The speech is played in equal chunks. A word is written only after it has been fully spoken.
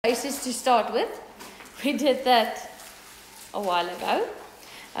bases to start with. We did that a while ago.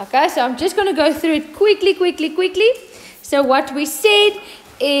 Okay, so I'm just going to go through it quickly. So what we said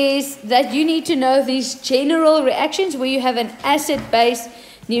is that you need to know these general reactions where you have an acid-base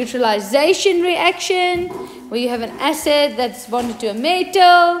neutralization reaction, where you have an acid that's bonded to a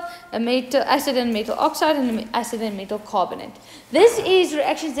metal acid and metal oxide, and an acid and metal carbonate. This is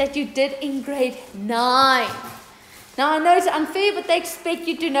reactions that you did in grade 9. Now I know it's unfair, but they expect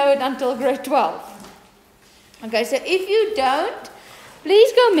you to know it until grade 12. Okay, so if you don't,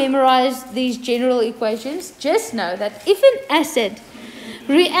 please go memorize these general equations. Just know that if an acid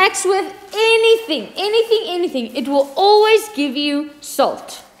reacts with anything, it will always give you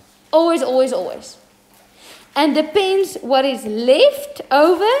salt. Always. And depends what is left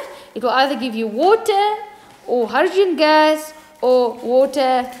over, it will either give you water or hydrogen gas or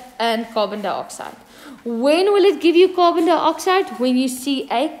water and carbon dioxide. When will it give you carbon dioxide? When you see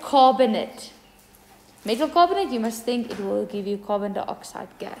a carbonate. Metal carbonate, you must think it will give you carbon dioxide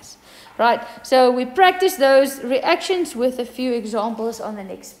gas. Right, so we practice those reactions with a few examples on the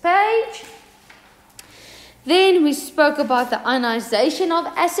next page. Then we spoke about the ionization of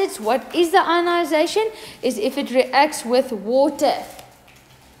acids. What is the ionization? Is if it reacts with water,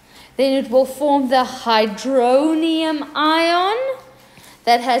 then it will form the hydronium ion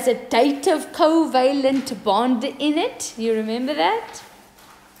that has a dative covalent bond in it. You remember that?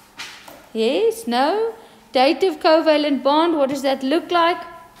 Yes? No? Dative covalent bond, what does that look like?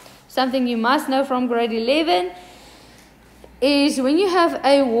 Something you must know from grade 11 is when you have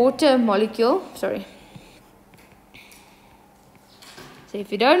a water molecule, So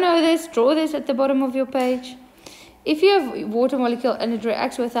if you don't know this, draw this at the bottom of your page. If you have a water molecule and it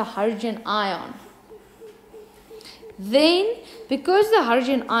reacts with a hydrogen ion, then because the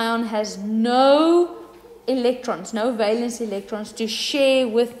hydrogen ion has no electrons, no valence electrons to share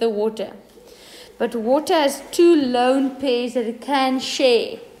with the water, but water has 2 lone pairs that it can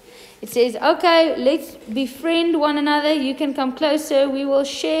share. It says, okay, let's befriend one another. You can come closer. We will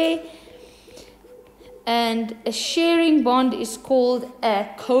share. And a sharing bond is called a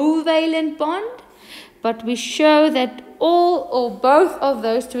covalent bond. But we show that all or both of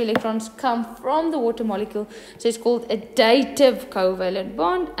those 2 electrons come from the water molecule. So it's called a dative covalent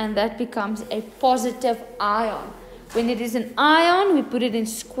bond. And that becomes a positive ion. When it is an ion, we put it in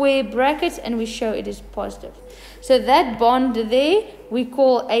square brackets and we show it is positive. So that bond there, we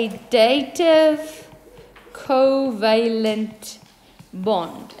call a dative covalent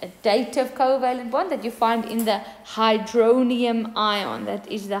bond. A dative covalent bond that you find in the hydronium ion.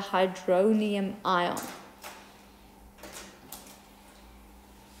 That is the hydronium ion.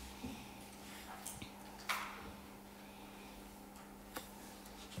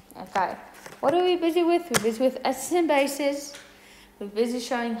 Okay. What are we busy with? We're busy with acids and bases. We're busy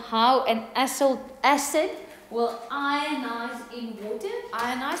showing how an acid will ionize in water.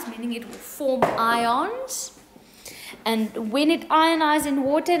 Ionize meaning it will form ions. And when it ionizes in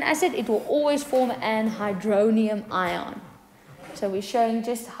water and acid, it will always form an hydronium ion. So we're showing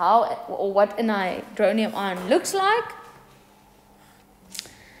just how or what an hydronium ion looks like.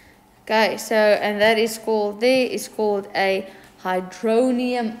 Okay, so and that is called a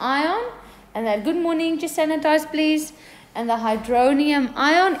hydronium ion. And that, good morning, just sanitize please. And the hydronium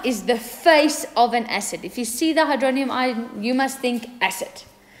ion is the face of an acid. If you see the hydronium ion, you must think acid.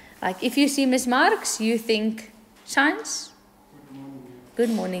 Like if you see Miss Marks, you think science.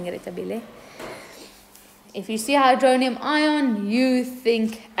 Good morning, Ritabile. If you see hydronium ion, you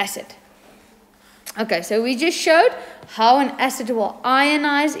think acid. Okay, so we just showed how an acid will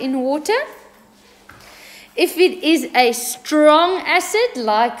ionize in water. If it is a strong acid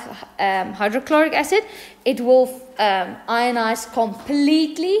like hydrochloric acid, it will ionize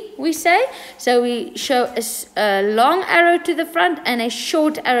completely, we say. So we show a long arrow to the front and a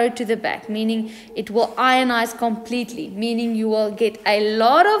short arrow to the back, meaning it will ionize completely, meaning you will get a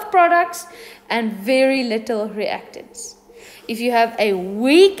lot of products and very little reactants. If you have a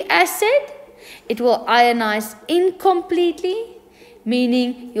weak acid, it will ionize incompletely,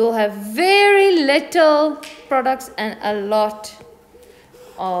 meaning you'll have very little products and a lot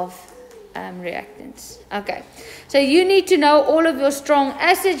of reactants. Okay, so you need to know all of your strong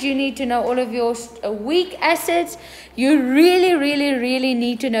acids. You need to know all of your weak acids. You really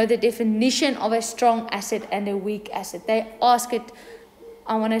need to know the definition of a strong acid and a weak acid. They ask it,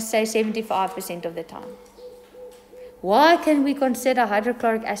 I want to say 75% of the time. Why can we consider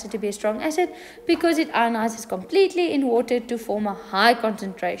hydrochloric acid to be a strong acid? Because it ionizes completely in water to form a high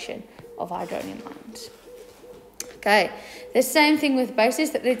concentration of hydronium ions. Okay, the same thing with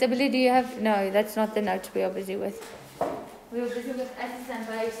bases. Readability do you have? No, that's not the notes we are busy with. we were busy with acids and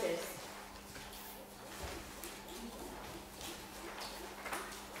bases.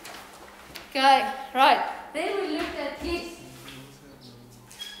 Okay, right. Then we looked at this.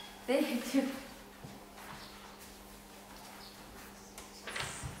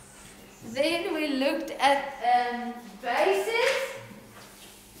 Then we looked at bases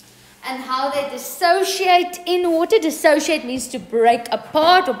and how they dissociate in water. Dissociate means to break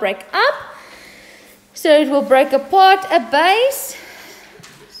apart or break up. So it will break apart a base.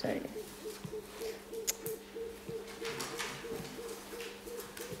 Sorry.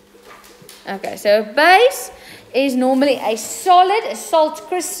 Okay, so a base is normally a solid, a salt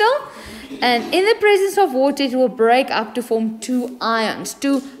crystal, and in the presence of water it will break up to form two ions,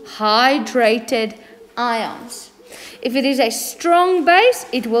 two hydrated ions. If it is a strong base,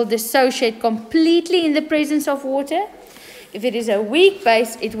 it will dissociate completely in the presence of water. If it is a weak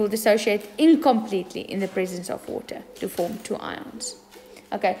base, it will dissociate incompletely in the presence of water to form two ions.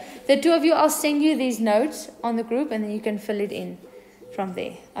 Okay, the two of you, I'll send you these notes on the group and then you can fill it in from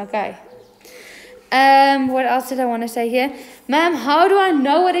there. Okay. What else did I want to say here? Ma'am, how do I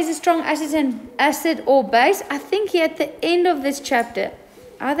know what is a strong acid or base? I think here at the end of this chapter,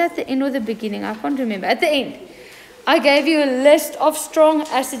 either at the end or the beginning, I can't remember. At the end, I gave you a list of strong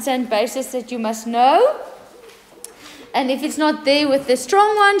acids and bases that you must know. And if it's not there with the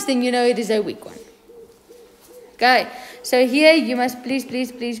strong ones, then you know it is a weak one. Okay, so here you must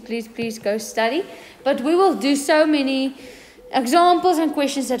please go study. But we will do so many examples and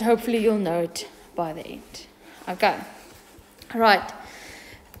questions that hopefully you'll know it by the end. Okay, right.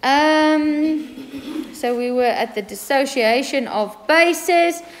 So we were at the dissociation of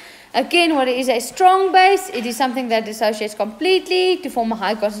bases. Again, what is a strong base? It is something that dissociates completely to form a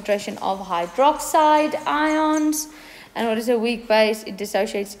high concentration of hydroxide ions. And what is a weak base? It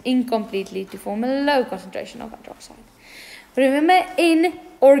dissociates incompletely to form a low concentration of hydroxide. Remember in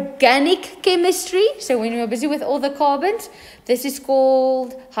organic chemistry, so when we are busy with all the carbons, this is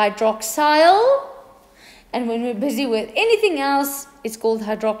called hydroxyl. And when we're busy with anything else, it's called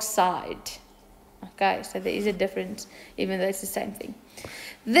hydroxide. Okay, so there is a difference, even though it's the same thing.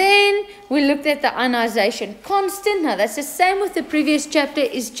 Then we looked at the ionization constant. Now that's the same with the previous chapter.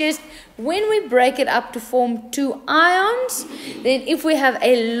 It's just when we break it up to form two ions, then if we have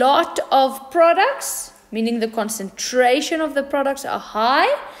a lot of products, meaning the concentration of the products are high,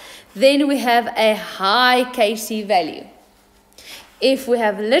 then we have a high Kc value. If we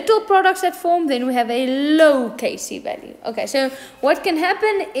have little products that form, then we have a low Kc value. Okay, so what can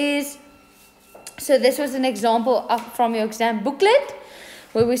happen is, so this was an example from your exam booklet,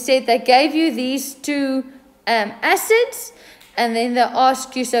 where we said they gave you these two acids, and then they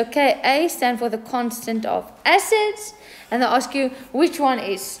ask you, so Ka stands for the constant of acids, and they ask you which one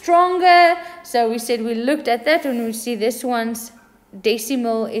is stronger. So we said we looked at that, and we see this one's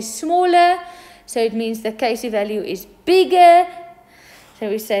decimal is smaller, so it means the Kc value is bigger. So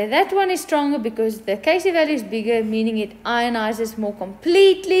we say that one is stronger because the Kc value is bigger, meaning it ionizes more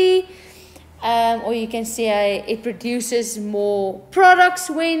completely. Or you can say it produces more products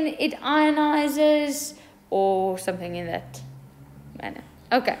when it ionizes, or something in that manner.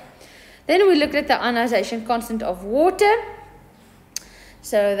 Okay. Then we looked at the ionization constant of water.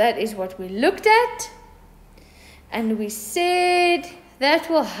 So that is what we looked at. And we said that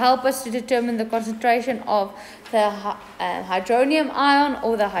will help us to determine the concentration of the hydronium ion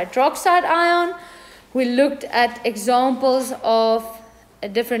or the hydroxide ion. We looked at examples of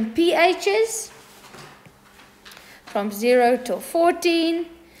different pHs from 0 to 14.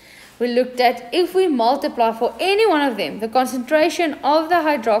 We looked at if we multiply for any one of them, the concentration of the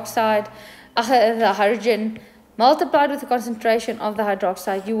hydroxide, the hydrogen multiplied with the concentration of the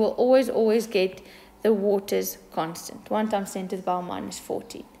hydroxide, you will always get the water's constant, 1 times 10 to the power minus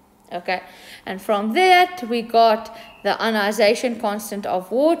 14. Okay, and from that we got the ionization constant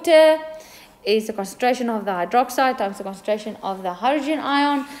of water is the concentration of the hydroxide times the concentration of the hydrogen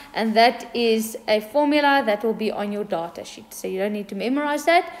ion, and that is a formula that will be on your data sheet. So you don't need to memorize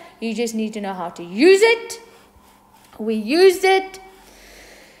that, you just need to know how to use it. We used it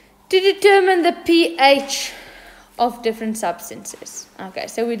to determine the pH of different substances. Okay,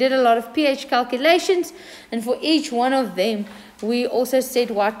 so we did a lot of pH calculations, and for each one of them we also said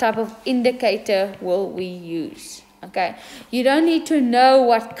what type of indicator will we use. Okay, you don't need to know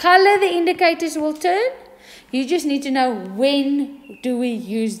what color the indicators will turn. You just need to know when do we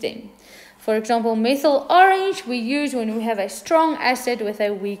use them. For example, methyl orange we use when we have a strong acid with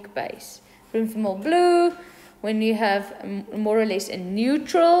a weak base. Brimfenol blue when you have more or less a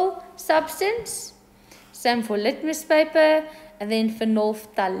neutral substance. Same for litmus paper. And then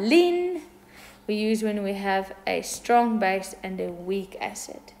phenolphthalein we use when we have a strong base and a weak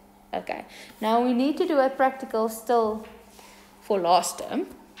acid. Okay, now we need to do a practical still for last term,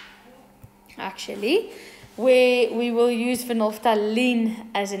 actually, where we will use phenolphthalein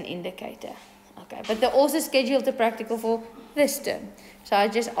as an indicator. Okay, but they're also scheduled a practical for this term. So I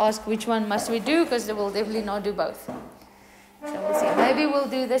just ask which one must we do, because we'll definitely not do both. So we'll see. Maybe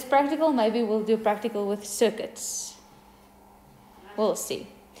we'll do this practical, maybe we'll do practical with circuits. We'll see.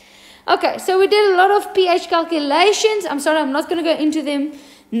 Okay, so we did a lot of pH calculations. I'm sorry, I'm not going to go into them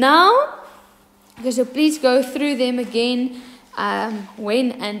now. Okay, so please go through them again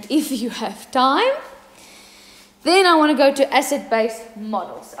when and if you have time. Then I want to go to acid-base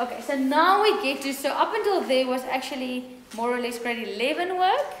models. Okay, so now we get to, so up until there was actually more or less grade 11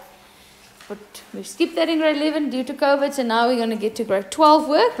 work. But we skipped that in grade 11 due to COVID, so now we're going to get to grade 12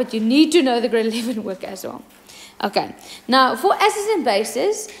 work, but you need to know the grade 11 work as well. Okay, now for acids and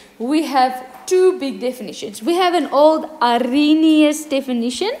bases, we have two big definitions. We have an old Arrhenius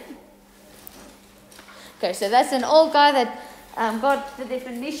definition. Okay, so that's an old guy that got the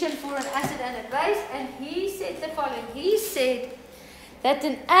definition for an acid and a base, and he said the following. He said that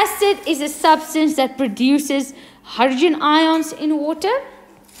an acid is a substance that produces hydrogen ions in water,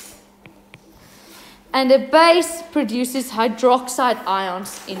 and a base produces hydroxide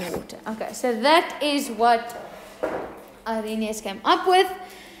ions in water. Okay, so that is what Arrhenius came up with.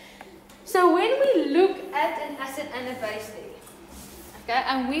 So when we look at an acid and a base there, okay,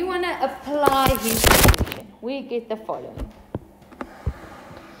 and we want to apply his definition, we get the following.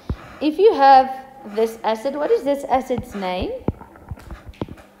 If you have this acid, what is this acid's name?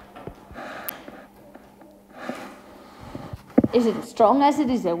 Is it a strong acid?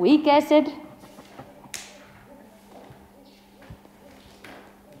 Is it a weak acid?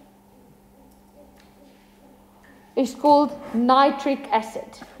 It's called nitric acid.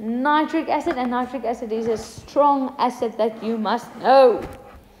 Nitric acid, and nitric acid is a strong acid that you must know.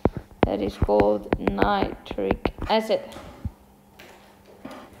 That is called nitric acid.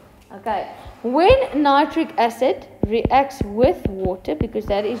 Okay, when nitric acid reacts with water, because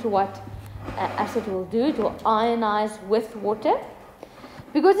that is what acid will do, it will ionize with water.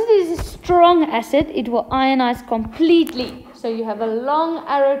 Because it is a strong acid, it will ionize completely. So you have a long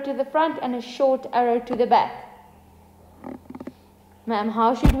arrow to the front and a short arrow to the back. Ma'am,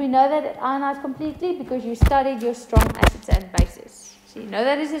 how should we know that it ionizes completely? Because you studied your strong acids and bases. So you know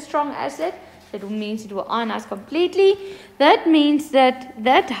that is a strong acid. That means it will ionize completely. That means that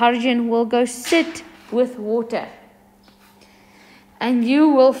that hydrogen will go sit with water. And you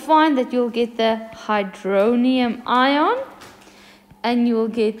will find that you'll get the hydronium ion and you will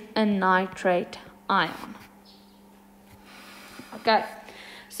get a nitrate ion. Okay.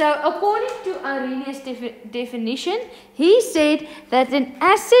 So according to Arrhenius' definition, he said that an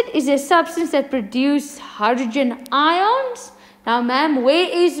acid is a substance that produces hydrogen ions. Now, ma'am, where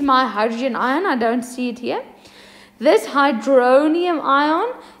is my hydrogen ion? I don't see it here. This hydronium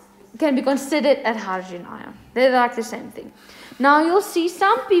ion can be considered a hydrogen ion. They're like the same thing. Now, you'll see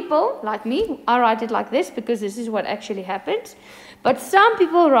some people, like me, I write it like this because this is what actually happens. But some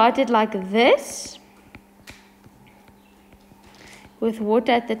people write it like this, with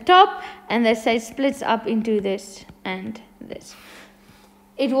water at the top, and they say it splits up into this and this.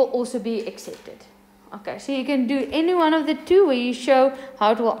 It will also be accepted. Okay, so you can do any one of the two where you show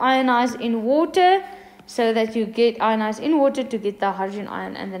how it will ionize in water, so that you get ionized in water to get the hydrogen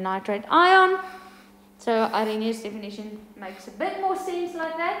ion and the nitrate ion. So Arrhenius' definition makes a bit more sense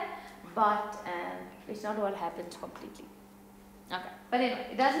like that, but it's not what happens completely. Okay, but anyway,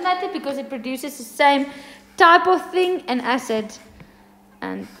 it doesn't matter because it produces the same type of thing, an acid,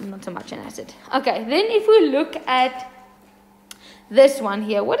 and not so much an acid. Okay, then if we look at this one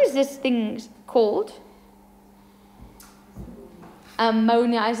here, what is this thing called?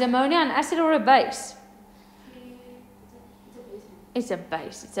 Ammonia. Is ammonia an acid or a base? It's a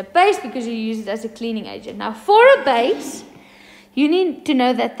base. It's a base because you use it as a cleaning agent. Now, for a base, you need to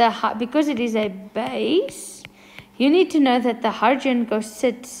know that because it is a base, you need to know that the hydrogen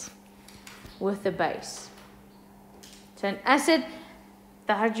sits with the base. So an acid,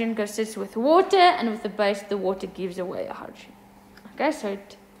 the hydrogen sits with water, and with the base, the water gives away a hydrogen. Okay, so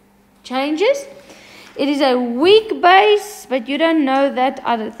it changes. It is a weak base, but you don't know that,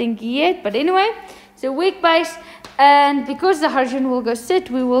 I don't think, yet. But anyway, it's a weak base, and because the hydrogen will sit,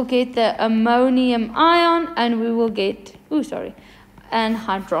 we will get the ammonium ion, and we will get, an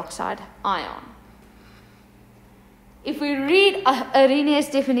hydroxide ion. If we read Arrhenius'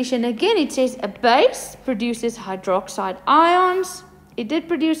 definition again, it says a base produces hydroxide ions. It did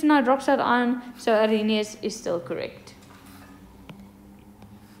produce an hydroxide ion, so Arrhenius is still correct.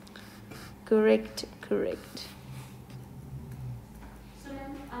 Correct. So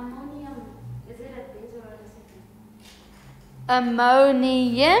ammonium, is it a base or a second?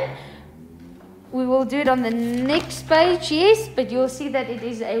 Ammonium, we will do it on the next page, yes, but you'll see that it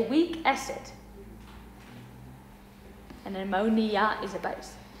is a weak acid. And ammonia is a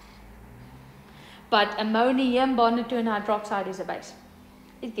base. But ammonium bonded to an hydroxide is a base.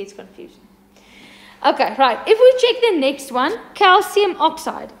 It gets confusing. Okay, right. If we check the next one, calcium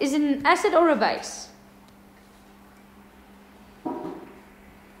oxide. Is it an acid or a base?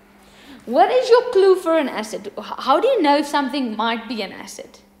 What is your clue for an acid? How do you know if something might be an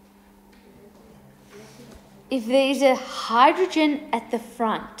acid? If there is a hydrogen at the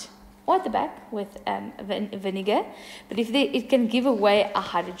front or at the back with vinegar, but if it can give away a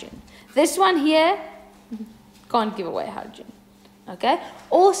hydrogen. This one here can't give away a hydrogen. Okay.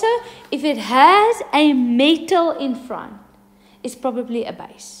 Also, if it has a metal in front, it's probably a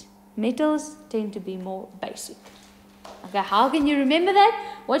base. Metals tend to be more basic. Okay, how can you remember that?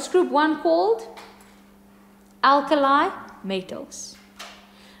 What's group 1 called? Alkali metals.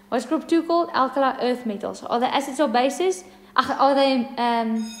 What's group 2 called? Alkali earth metals. Are they acids or bases? Are they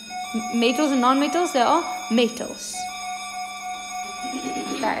metals and non-metals? They are metals.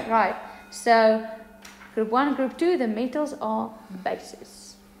 Okay, right. So, group 1 and group 2, the metals are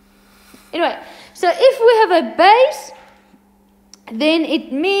bases. Anyway, so if we have a base, then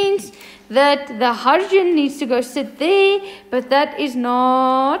it means that the hydrogen needs to go sit there, but that is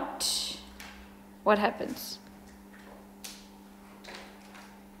not what happens.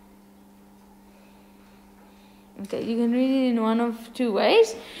 Okay, you can read it in one of two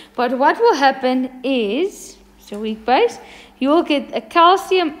ways, but what will happen is, it's a weak base, you will get a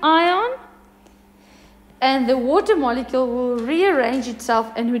calcium ion, and the water molecule will rearrange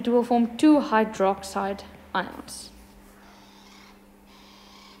itself and it will form 2 hydroxide ions.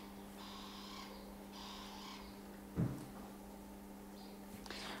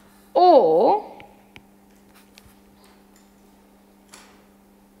 Or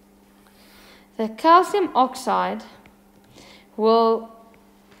the calcium oxide will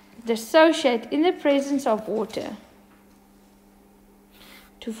dissociate in the presence of water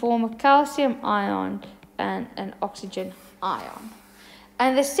to form a calcium ion and an oxygen ion.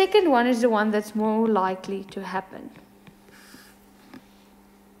 And the second one is the one that's more likely to happen.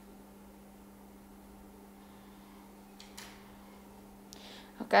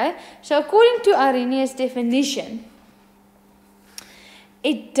 Okay, so according to Arrhenius' definition,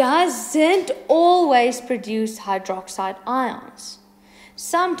 it doesn't always produce hydroxide ions.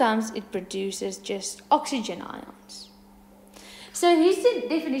 Sometimes it produces just oxygen ions. So here's the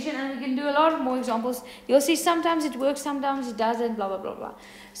definition, and we can do a lot more examples. You'll see sometimes it works, sometimes it doesn't, blah, blah, blah, blah.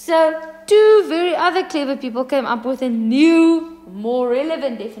 So 2 very other clever people came up with a new, more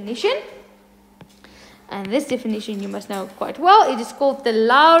relevant definition. And this definition you must know quite well. It is called the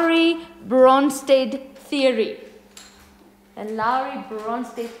Lowry-Bronsted theory. The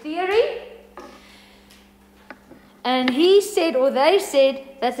Lowry-Bronsted theory. And he said, or they said,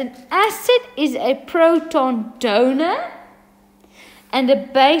 that an acid is a proton donor and a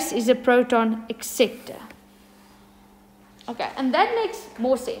base is a proton acceptor. Okay, and that makes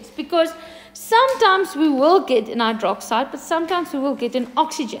more sense because sometimes we will get an hydroxide, but sometimes we will get an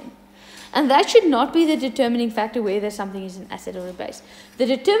oxygen. And that should not be the determining factor whether something is an acid or a base. The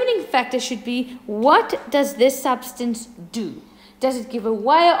determining factor should be, what does this substance do? Does it give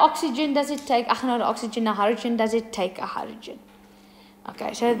away oxygen? Does it take not oxygen, a hydrogen? Does it take a hydrogen?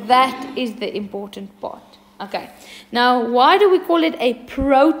 Okay, so that is the important part. Okay, now why do we call it a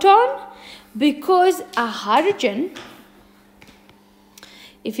proton? Because a hydrogen,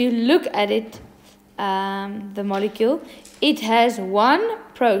 if you look at it, the molecule, it has 1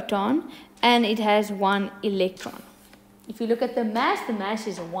 proton and it has 1 electron. If you look at the mass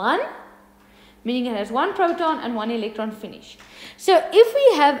is 1, meaning it has 1 proton and 1 electron finish. So if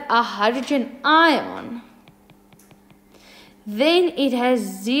we have a hydrogen ion, then it has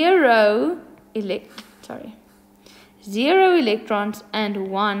 0 electrons and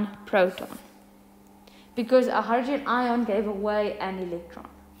 1 proton, because a hydrogen ion gave away an electron.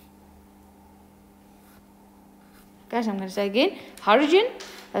 Okay, so I'm going to say again, hydrogen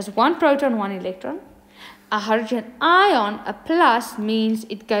has 1 proton, 1 electron. A hydrogen ion, a plus, means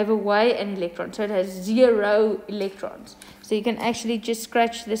it gave away an electron, so it has 0 electrons. So you can actually just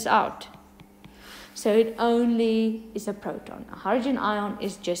scratch this out. So it only is a proton. A hydrogen ion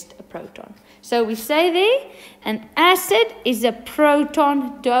is just a proton. So we say there, an acid is a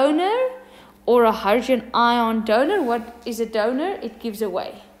proton donor or a hydrogen ion donor. What is a donor? It gives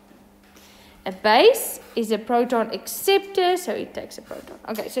away. A base is a proton acceptor, so it takes a proton.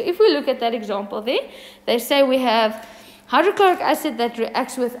 Okay, so if we look at that example there, they say we have hydrochloric acid that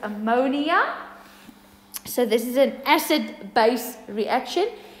reacts with ammonia. So this is an acid-base reaction,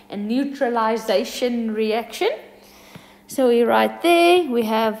 a neutralization reaction. So we write there, we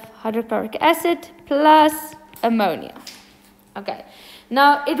have hydrochloric acid plus ammonia. Okay,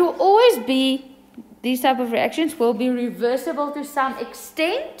 now it will always be, these type of reactions will be reversible to some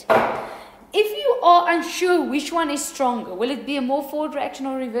extent. If you are unsure which one is stronger, will it be a more forward reaction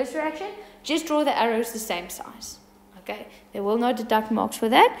or reverse reaction? Just draw the arrows the same size. Okay, they will not deduct marks for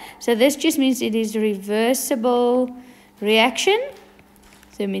that. So this just means it is a reversible reaction.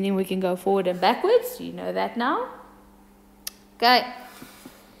 So meaning we can go forward and backwards. You know that now. Okay.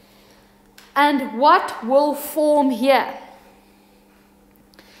 And what will form here?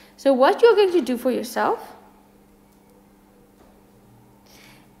 So what you're going to do for yourself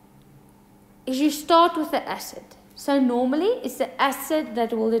is you start with the acid. So normally it's the acid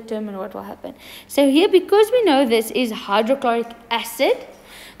that will determine what will happen. So here, because we know this is hydrochloric acid,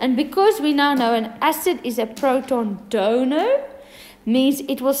 and because we now know an acid is a proton donor, means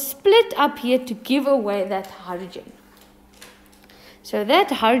it will split up here to give away that hydrogen. So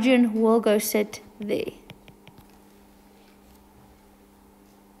that hydrogen will go sit there.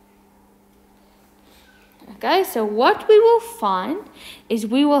 Okay, so what we will find is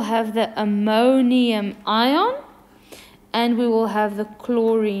we will have the ammonium ion and we will have the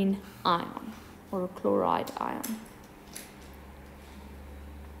chlorine ion or a chloride ion.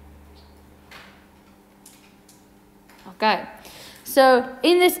 Okay, so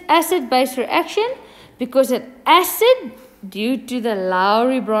in this acid-base reaction, because an acid, due to the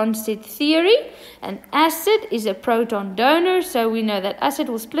Lowry-Bronsted theory, an acid is a proton donor, so we know that acid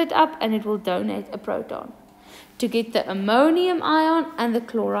will split up and it will donate a proton to get the ammonium ion and the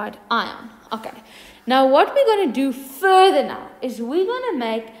chloride ion. Okay, now what we're going to do further now is we're going to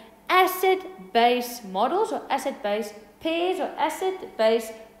make acid-base models or acid-base pairs or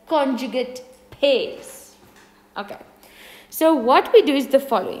acid-base conjugate pairs. Okay, so what we do is the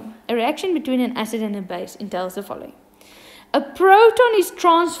following. A reaction between an acid and a base entails the following. A proton is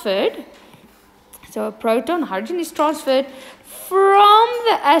transferred, so a proton, hydrogen, is transferred from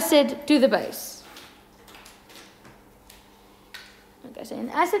the acid to the base. Okay, so in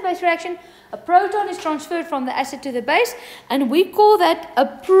acid-base reaction, a proton is transferred from the acid to the base, and we call that a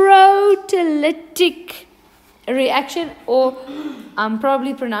protolytic reaction, or I'm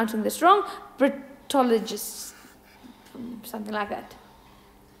probably pronouncing this wrong, protolysis, something like that.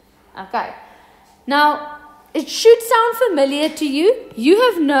 Okay, now it should sound familiar to you. You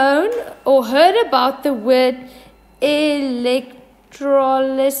have known or heard about the word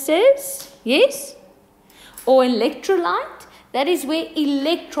electrolysis, yes? Or electrolyte. That is where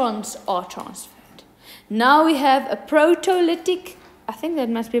electrons are transferred. Now we have a protolytic, I think that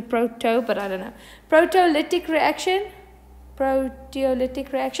must be a proto, but I don't know. Protolytic reaction,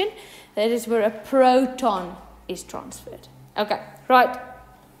 proteolytic reaction. That is where a proton is transferred. Okay, right.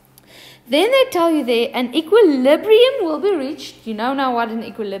 Then they tell you there an equilibrium will be reached. You know now what an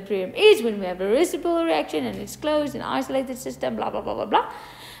equilibrium is when we have a reversible reaction and it's closed in an isolated system, blah, blah, blah, blah, blah.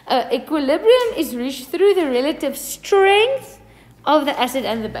 Equilibrium is reached through the relative strength of the acid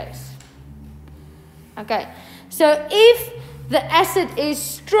and the base. Okay, so if the acid is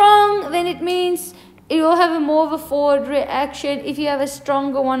strong, then it means it will have a more of a forward reaction. If you have a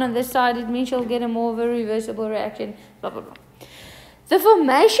stronger one on this side, it means you'll get a more of a reversible reaction, blah, blah, blah. The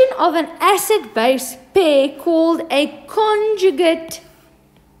formation of an acid-base pair called a conjugate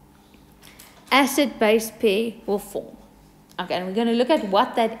acid-base pair will form. Okay, and we're going to look at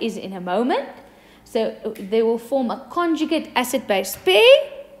what that is in a moment. So they will form a conjugate acid-base pair.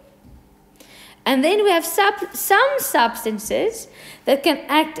 And then we have some substances that can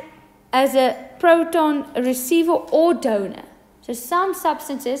act as a proton receiver or donor. So some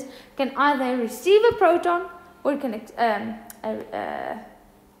substances can either receive a proton or it can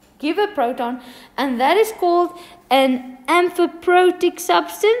give a proton, and that is called an amphiprotic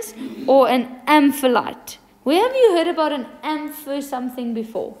substance or an amphiolite. Where have you heard about an amphi something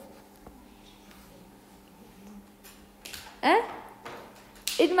before? Eh?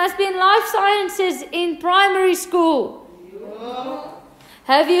 It must be in life sciences in primary school. Yeah.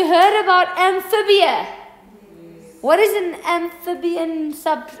 Have you heard about amphibia? Yes. What is an amphibian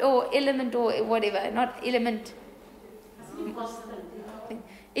sub or element or whatever? Not element.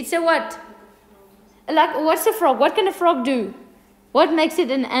 It's a what? Like, what's a frog? What can a frog do? What makes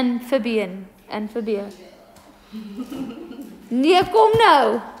it an amphibian? Amphibia. Nee, kom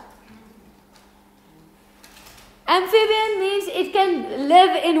nou. Amphibian means it can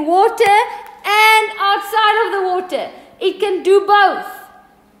live in water and outside of the water. It can do both.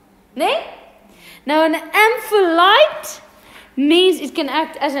 Ne? Now an amphibolite means it can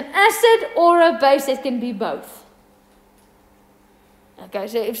act as an acid or a base. It can be both. Okay,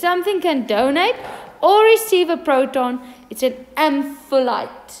 so if something can donate or receive a proton, it's an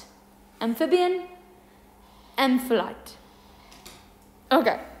amphibolite. Amphibian, amphibolite.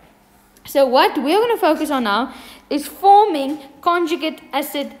 Okay, so what we're going to focus on now is forming conjugate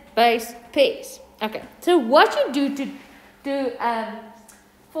acid-base pairs. Okay, so what you do to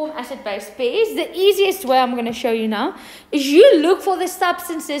form acid-base pairs, the easiest way I'm going to show you now is you look for the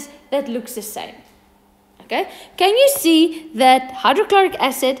substances that looks the same. Okay, can you see that hydrochloric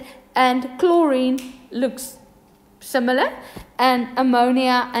acid and chlorine looks similar, and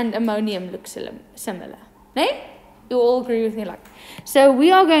ammonia and ammonium look similar? Right? You all agree with me like that. So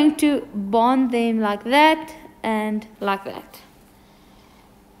we are going to bond them like that and like that.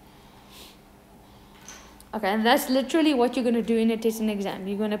 Okay, and that's literally what you're going to do in a test and exam.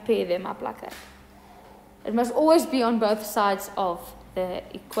 You're going to pair them up like that. It must always be on both sides of the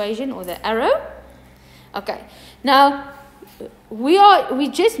equation or the arrow. Okay, now we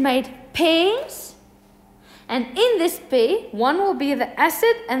just made pairs, and in this pair, one will be the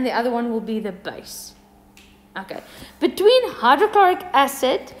acid and the other one will be the base. Okay, between hydrochloric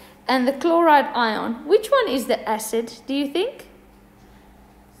acid and the chloride ion, which one is the acid, do you think?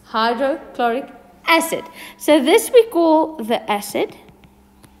 Hydrochloric acid. So this we call the acid.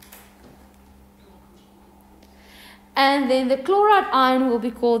 And then the chloride ion will be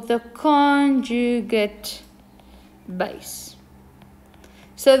called the conjugate base.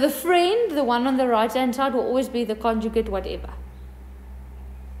 So the friend, the one on the right hand side, will always be the conjugate whatever.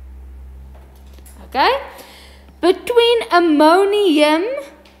 Okay? Between ammonia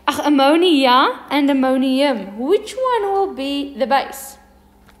and ammonium, which one will be the base?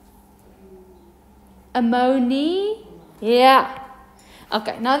 Ammonia.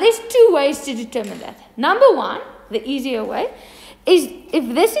 Okay, now there's two ways to determine that. Number one, the easier way, is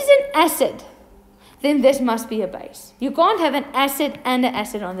if this is an acid, then this must be a base. You can't have an acid and an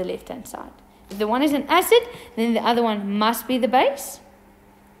acid on the left hand side. If the one is an acid, then the other one must be the base.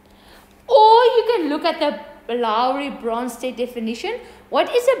 Or you can look at the Lowry-Bronsted definition. What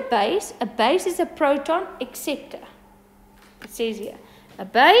is a base? A base is a proton acceptor. It says here, a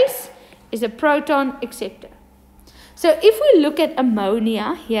base is a proton acceptor. So if we look at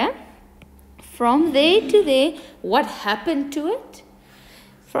ammonia here, from there to there, what happened to it?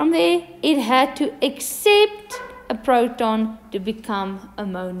 From there, it had to accept a proton to become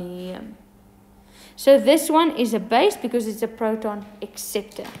ammonium. So this one is a base because it's a proton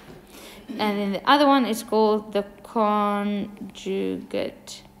acceptor. And then the other one is called the conjugate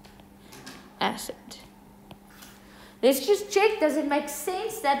acid. Let's just check, does it make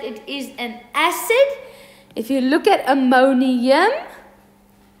sense that it is an acid? If you look at ammonium,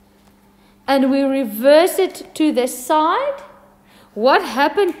 and we reverse it to the side, what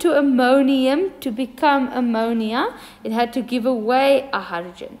happened to ammonium to become ammonia? It had to give away a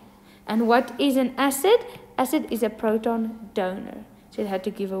hydrogen. And what is an acid? Acid is a proton donor. So it had to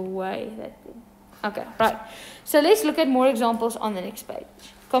give away that thing. Okay, right. So let's look at more examples on the next page.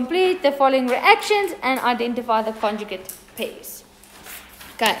 Complete the following reactions and identify the conjugate pairs.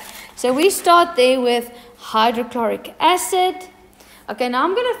 Okay, so we start there with hydrochloric acid. Okay, now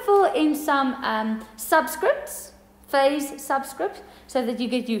I'm going to fill in some subscripts, phase subscripts, so that you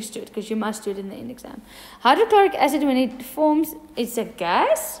get used to it, because you must do it in the end exam. Hydrochloric acid, when it forms, it's a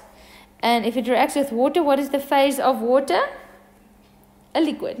gas. And if it reacts with water, what is the phase of water? A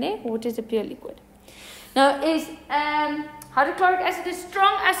liquid, ne? Water is a pure liquid. Now, is hydrochloric acid a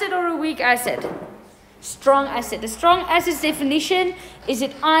strong acid or a weak acid? Strong acid. A strong acid's definition is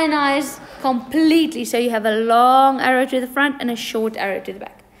it ionized completely. So you have a long arrow to the front and a short arrow to the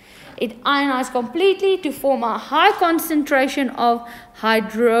back. It ionized completely to form a high concentration of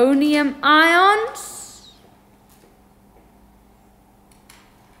hydronium ions.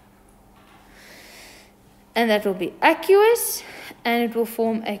 And that will be aqueous. And it will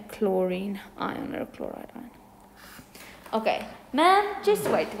form a chlorine ion or a chloride ion. Okay, man, just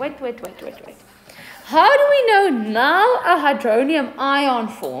wait. How do we know now a hydronium ion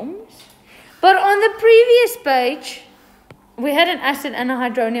forms, but on the previous page, we had an acid and a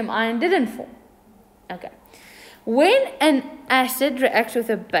hydronium ion didn't form? Okay. When an acid reacts with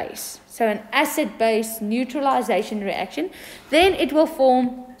a base, so an acid-base neutralization reaction, then it will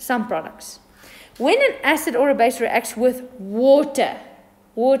form some products. When an acid or a base reacts with water,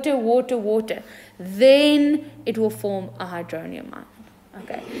 then it will form a hydronium ion.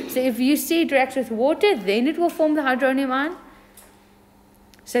 Okay, so if you see it reacts with water, then it will form the hydronium ion.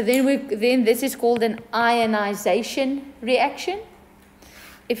 So then this is called an ionization reaction.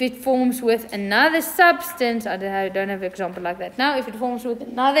 If it forms with another substance, I don't have an example like that now. If it forms with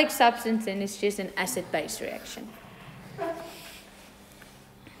another substance, then it's just an acid-base reaction.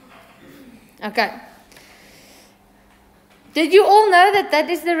 Okay. Did you all know that that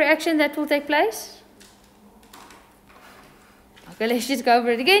is the reaction that will take place? Okay, let's just go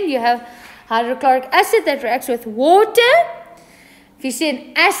over it again. You have hydrochloric acid that reacts with water. If you see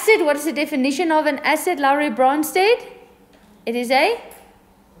an acid, what is the definition of an acid, Laurie Bronsted? It is a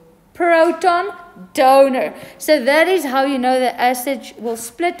proton donor. So that is how you know the acid will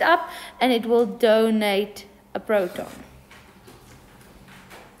split up and it will donate a proton.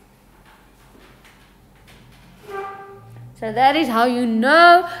 So that is how you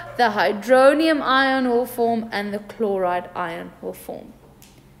know the hydronium ion will form and the chloride ion will form.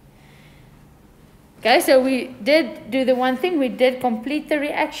 Okay, so we did do the one thing, we did complete the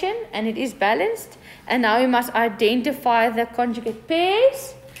reaction and it is balanced. And now we must identify the conjugate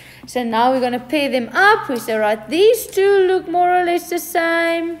pairs. So now we're going to pair them up. We say, right, these two look more or less the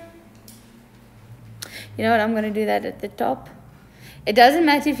same. You know what, I'm going to do that at the top. It doesn't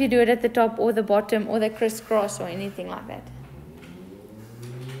matter if you do it at the top or the bottom or the crisscross or anything like that.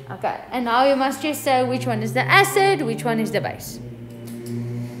 Okay, and now you must just say which one is the acid, which one is the base.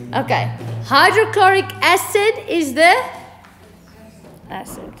 Okay, hydrochloric acid is the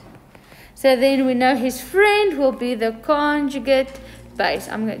acid. So then we know his friend will be the conjugate base.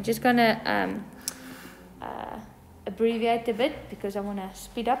 I'm just going to abbreviate a bit because I want to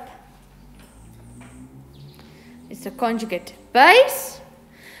speed up. It's the conjugate base.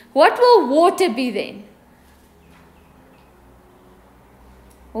 What will water be then?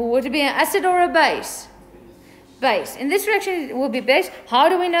 Will water be an acid or a base? Base. In this reaction it will be base. How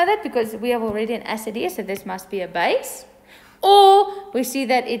do we know that? Because we have already an acid here, so this must be a base. Or we see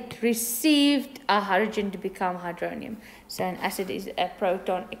that it received a hydrogen to become hydronium. So an acid is a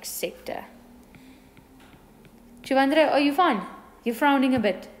proton acceptor. Shivandra, are you fine? You're frowning a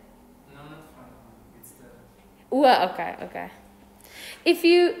bit. No, not fine. It's the... Well, okay. If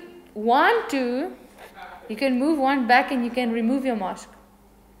you want to, you can move one back and you can remove your mask.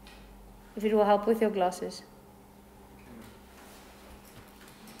 If it will help with your glasses.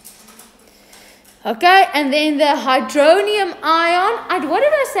 Okay, and then the hydronium ion. What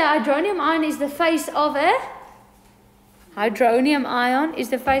did I say? Hydronium ion is the face of a? Hydronium ion is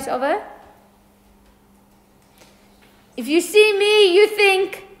the face of a? If you see me, you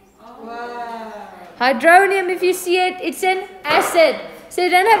think? Wow. Hydronium, if you see it, it's an acid. So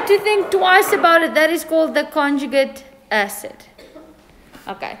you don't have to think twice about it. That is called the conjugate acid.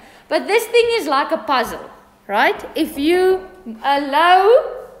 Okay, but this thing is like a puzzle, right? If you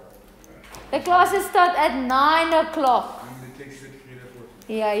allow... The classes start at 9 o'clock.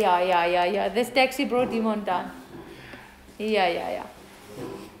 Yeah. This taxi brought him on time. Yeah.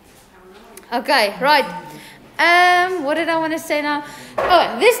 Okay, right. What did I want to say now?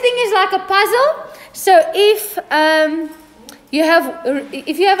 Oh, this thing is like a puzzle. So if you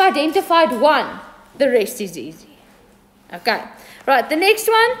have identified one, the rest is easy. Okay. Right. The next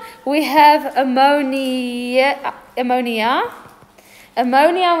one we have ammonia.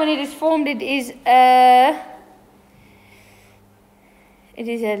 Ammonia, when it is formed, it is a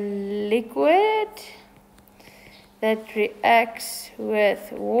liquid that reacts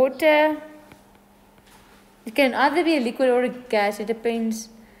with water. It can either be a liquid or a gas. It depends.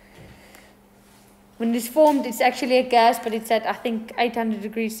 When it is formed, it's actually a gas, but it's at, I think, 800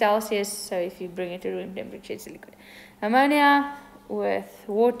 degrees Celsius. So if you bring it to room temperature, it's a liquid. Ammonia with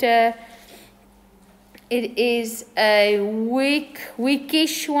water. It is a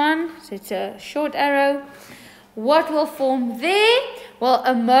weakish one, so it's a short arrow. What will form there? Well,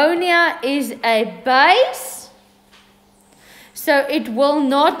 ammonia is a base, so it will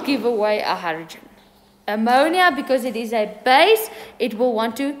not give away a hydrogen. Ammonia, because it is a base, it will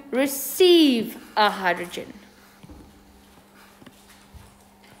want to receive a hydrogen.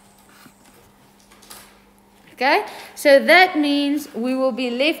 Okay, so that means we will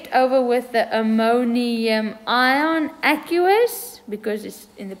be left over with the ammonium ion aqueous because it's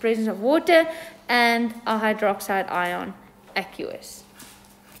in the presence of water, and a hydroxide ion aqueous.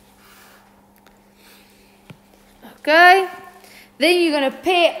 Okay, then you're going to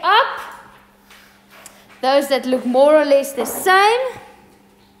pair up those that look more or less the same.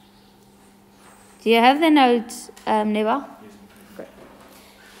 Do you have the notes, Neva?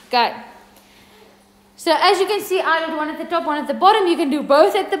 Okay. So as you can see, I did one at the top, one at the bottom. You can do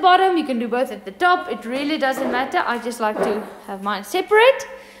both at the bottom. You can do both at the top. It really doesn't matter. I just like to have mine separate.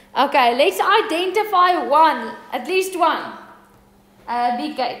 Okay, let's identify one, at least one.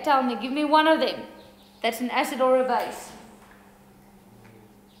 BK, tell me, give me one of them. That's an acid or a base.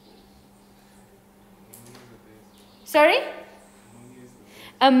 Sorry?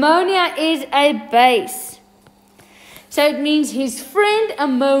 Ammonia is a base. So it means his friend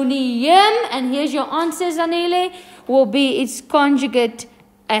ammonium, and here's your answer, Zanele, will be its conjugate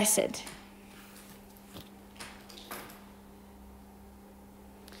acid.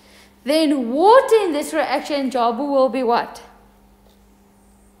 Then water in this reaction, Jabu, will be what?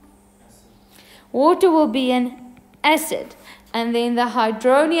 Water will be an acid. And then the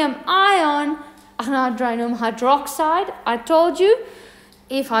hydronium ion, hydronium hydroxide, I told you,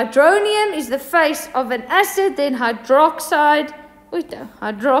 if hydronium is the face of an acid, then hydroxide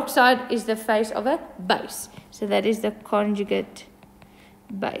is the face of a base. So that is the conjugate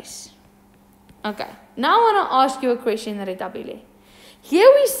base. Okay, now I want to ask you a question, Retabile. Here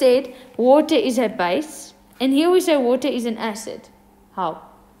we said water is a base, and here we say water is an acid. How?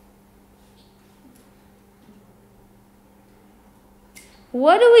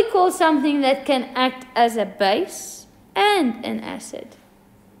 What do we call something that can act as a base and an acid?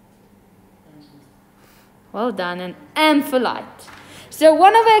 Well done, an amphiolite. So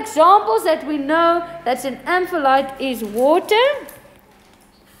one of the examples that we know that's an amphiolite is water.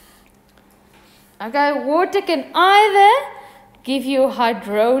 Okay, water can either give you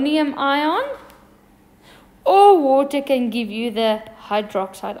hydronium ion, or water can give you the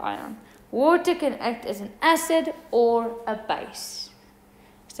hydroxide ion. Water can act as an acid or a base.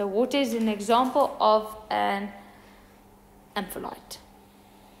 So water is an example of an amphiolite.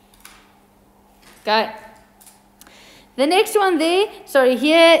 Okay. The next one there, sorry,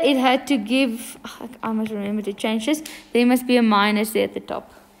 here it had to give, I must remember to change this. There must be a minus there at the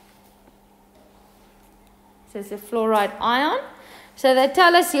top. So it's a fluoride ion. So they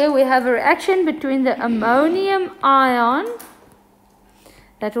tell us here we have a reaction between the ammonium ion,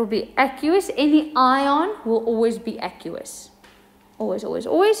 that will be aqueous. Any ion will always be aqueous. Always, always,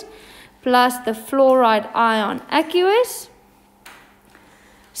 always. Plus the fluoride ion aqueous.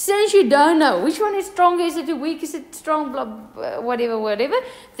 Since you don't know which one is stronger, is it weak, is it strong, blah, blah, whatever,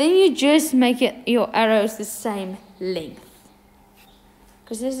 then you just make your arrows the same length.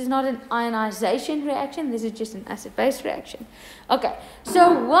 Because this is not an ionization reaction, this is just an acid-base reaction. Okay,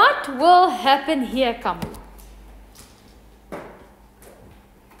 so what will happen here, Kamu?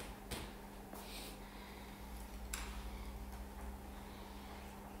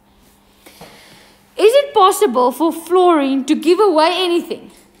 Is it possible for fluorine to give away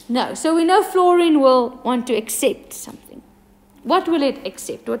anything? No. So we know fluorine will want to accept something. What will it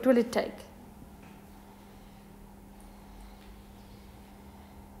accept? What will it take?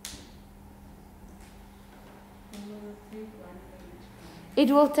 It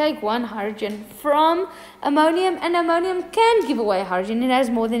will take one hydrogen from ammonium, and ammonium can give away hydrogen. It has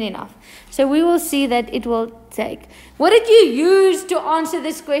more than enough. So we will see that it will take. What did you use to answer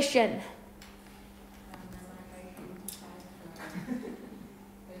this question?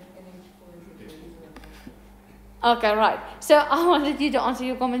 Okay, right. So I wanted you to answer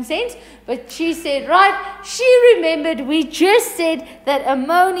your common sense, but she said, right, she remembered we just said that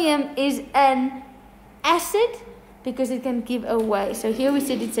ammonium is an acid because it can give away. So here we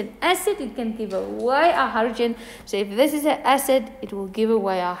said it's an acid, it can give away a hydrogen. So if this is an acid, it will give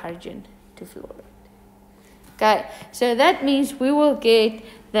away our hydrogen to fluoride. Okay, so that means we will get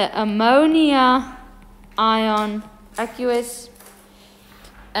the ammonia ion aqueous,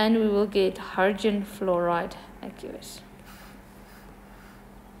 and we will get hydrogen fluoride aqueous.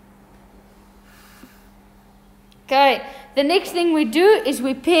 Okay, the next thing we do is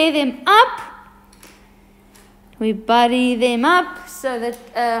we pair them up. We buddy them up so that,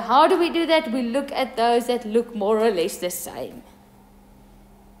 how do we do that? We look at those that look more or less the same.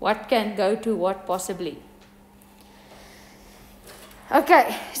 What can go to what possibly?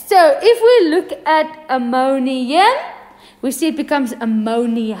 Okay, so if we look at ammonium, we see it becomes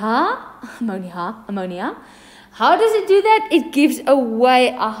ammonia. How does it do that? It gives away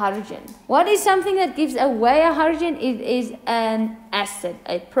a hydrogen. What is something that gives away a hydrogen? It is an acid,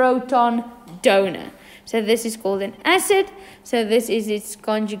 a proton donor. So this is called an acid. So this is its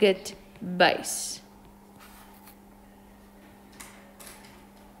conjugate base.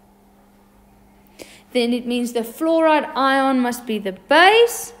 Then it means the fluoride ion must be the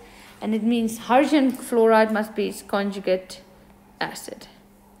base, and it means hydrogen fluoride must be its conjugate acid.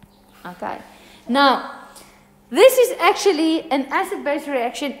 Okay. Now, this is actually an acid-base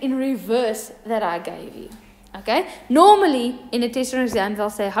reaction in reverse that I gave you. Okay, normally in a test or an exam they'll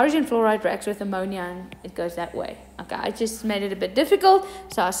say hydrogen fluoride reacts with ammonia and it goes that way. Okay, I just made it a bit difficult,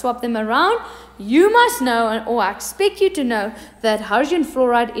 so I swapped them around. You must know, or I expect you to know, that hydrogen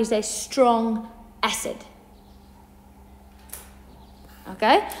fluoride is a strong acid.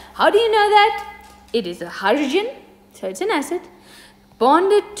 Okay, how do you know that? It is a hydrogen, so it's an acid,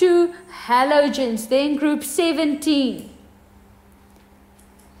 bonded to halogens, then group 17.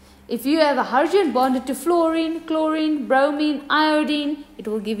 If you have a hydrogen bonded to fluorine, chlorine, bromine, iodine, it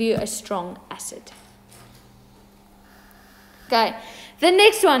will give you a strong acid. Okay, the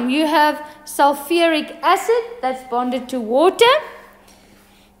next one, you have sulfuric acid that's bonded to water.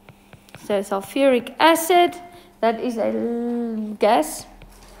 So sulfuric acid, that is a gas.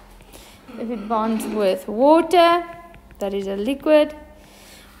 If it bonds with water, that is a liquid.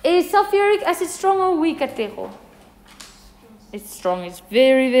 Is sulfuric acid strong or weak, Katlego? It's strong. It's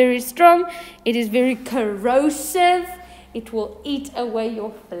very, very strong. It is very corrosive. It will eat away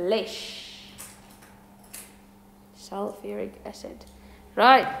your flesh. Sulfuric acid.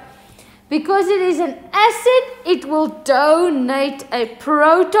 Right. Because it is an acid, it will donate a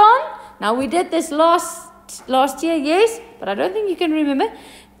proton. Now, we did this last year, yes, but I don't think you can remember.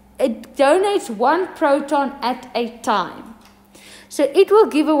 It donates one proton at a time. So it will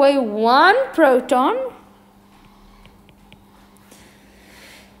give away one proton,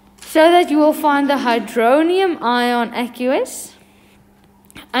 so that you will find the hydronium ion aqueous,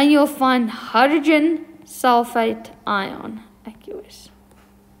 and you'll find hydrogen sulfate ion aqueous.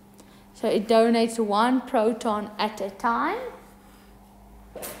 So it donates one proton at a time.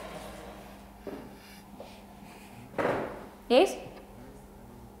 Yes?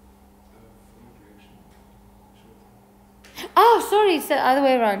 Oh, sorry, it's the other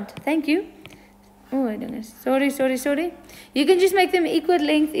way around. Thank you. Oh, I don't know. Sorry. You can just make them equal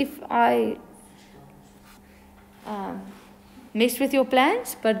length if I mess with your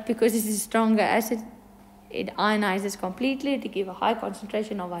plans, but because this is a stronger acid, it ionizes completely to give a high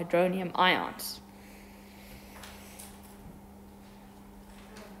concentration of hydronium ions.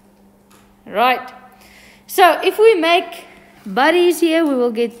 Right. So if we make buddies here, we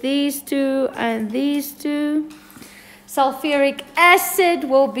will get these two and these two. Sulfuric acid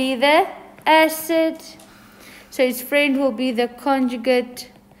will be the acid, so its friend will be the conjugate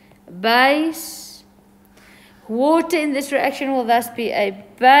base. Water in this reaction will thus be a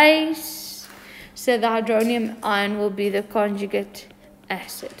base, so the hydronium ion will be the conjugate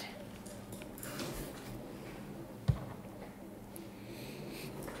acid.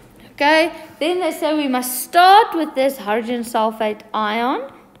 Okay, then they say we must start with this hydrogen sulfate ion,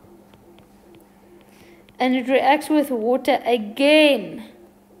 and it reacts with water again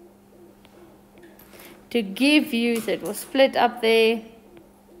to give you, so it will split up there,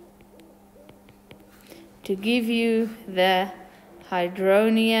 to give you the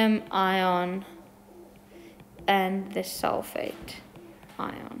hydronium ion and the sulfate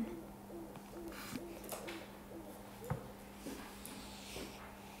ion.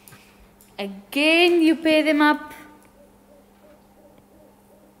 Again, you pair them up.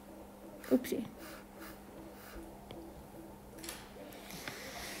 Oopsie.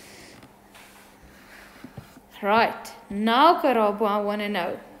 Right, now Karabo, I want to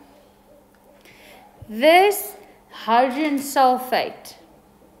know. This hydrogen sulfate,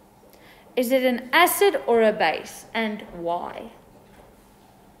 is it an acid or a base, and why?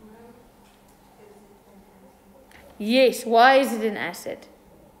 Yes, why is it an acid?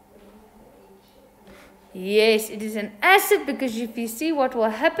 Yes, it is an acid because if you see what will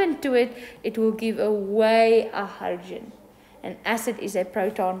happen to it, it will give away a hydrogen. An acid is a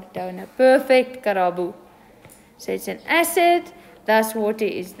proton donor. Perfect, Karabu. So it's an acid, thus water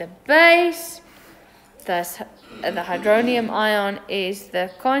is the base, thus the hydronium ion is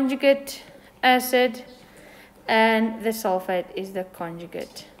the conjugate acid, and the sulfate is the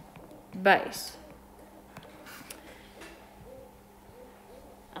conjugate base.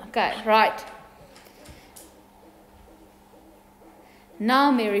 Okay, right. Now,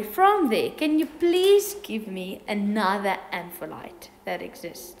 Mary, from there, can you please give me another ampholyte that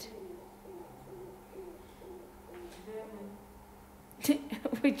exists?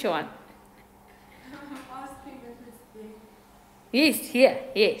 Which one? Yes, here,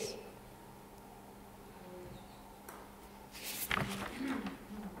 yes.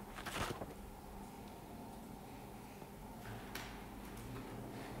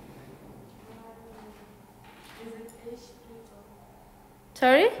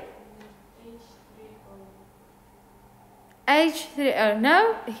 Sorry? H3O.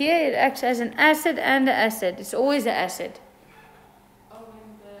 No, here it acts as an acid and an acid. It's always an acid.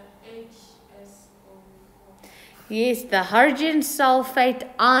 Yes, the hydrogen sulfate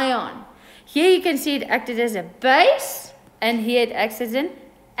ion. Here you can see it acted as a base, and here it acts as an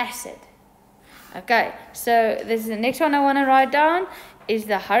acid. Okay, so this is the next one I want to write down, is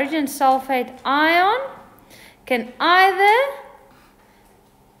the hydrogen sulfate ion can either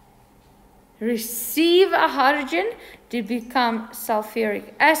receive a hydrogen to become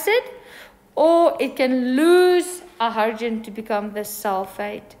sulfuric acid, or it can lose a hydrogen to become the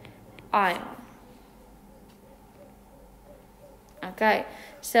sulfate ion. Okay,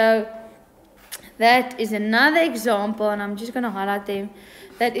 so that is another example, and I'm just going to highlight them.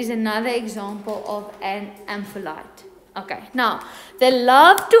 That is another example of an ampholyte. Okay, now they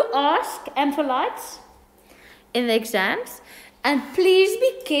love to ask ampholytes in the exams, and please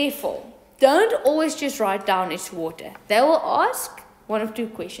be careful. Don't always just write down it's water. They will ask one of two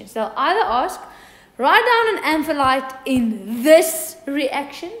questions. They'll either ask, write down an ampholyte in this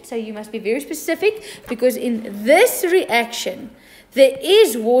reaction. So you must be very specific, because in this reaction there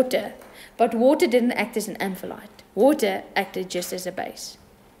is water, but water didn't act as an ampholyte. Water acted just as a base.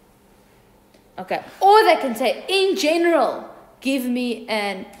 Okay, or they can say, in general, give me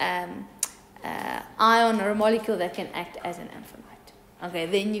an ion or a molecule that can act as an ampholyte. Okay,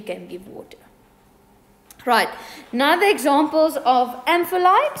 then you can give water. Right, now the examples of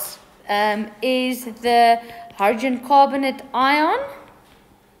ampholytes is the hydrogen carbonate ion.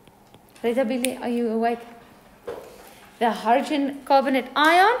 Rita Billy, are you awake? The hydrogen carbonate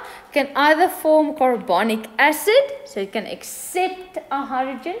ion can either form carbonic acid, so it can accept a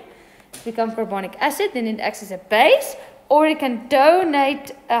hydrogen to become carbonic acid, then it acts as a base, or it can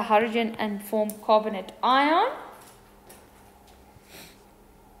donate a hydrogen and form carbonate ion.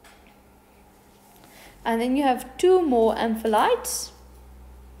 And then you have two more ampholytes.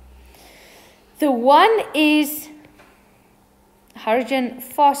 The one is hydrogen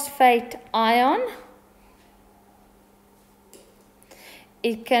phosphate ion.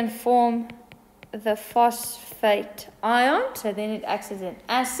 It can form the phosphate ion, so then it acts as an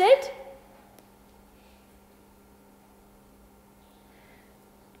acid.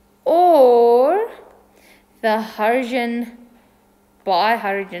 Or the hydrogen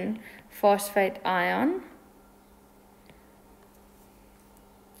bihydrogen phosphate ion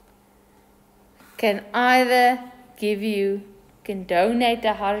can either can donate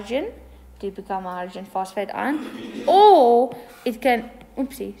a hydrogen to become a hydrogen phosphate ion, or it can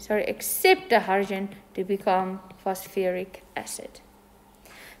accept a hydrogen to become phosphoric acid.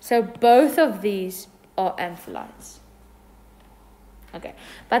 So both of these are ampholytes. Okay,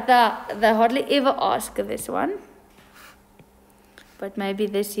 but they hardly ever ask this one. But maybe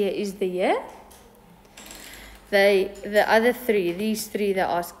this year is the year. The other three, these three, they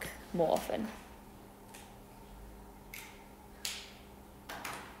ask more often.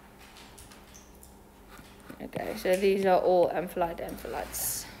 Okay, so these are all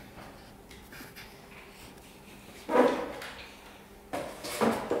ampholytes.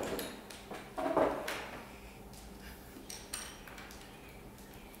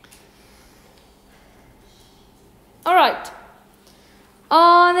 All right.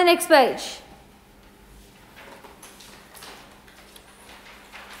 On the next page.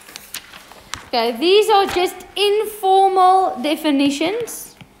 Okay, these are just informal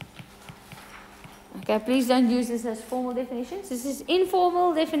definitions. Okay, please don't use this as formal definitions. This is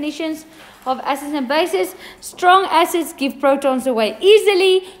informal definitions of acids and bases. Strong acids give protons away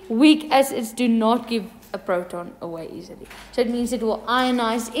easily. Weak acids do not give a proton away easily. So it means it will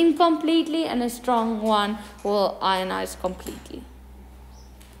ionize incompletely, and a strong one will ionize completely.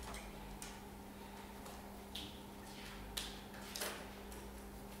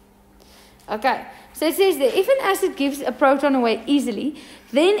 Okay, so it says that if an acid gives a proton away easily,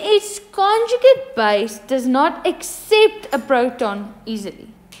 then its conjugate base does not accept a proton easily,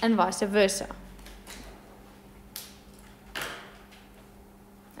 and vice versa.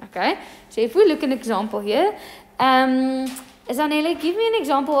 Okay, so if we look at an example here, Zanele, give me an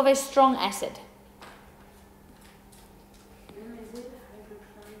example of a strong acid.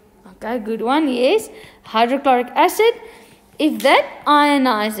 Okay, good one, yes. Hydrochloric acid. If that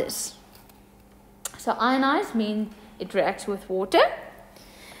ionizes, so ionize means it reacts with water.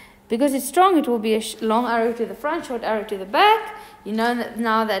 Because it's strong, it will be a long arrow to the front, short arrow to the back. You know that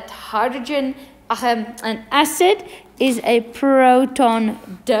now that hydrogen, an acid is a proton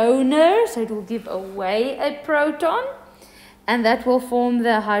donor, so it will give away a proton. And that will form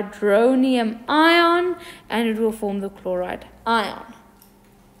the hydronium ion, and it will form the chloride ion.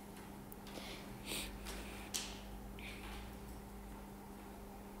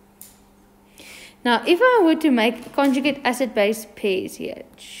 Now, if I were to make conjugate acid-base pairs here,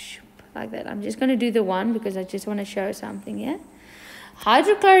 like that. I'm just going to do the one because I just want to show something here.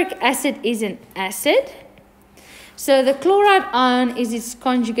 Hydrochloric acid is an acid. So the chloride ion is its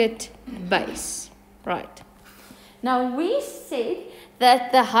conjugate base. Right. Now we said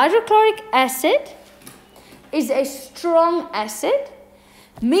that the hydrochloric acid is a strong acid,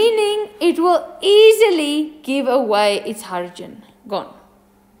 meaning it will easily give away its hydrogen. Gone.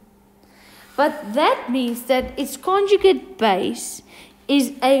 But that means that its conjugate base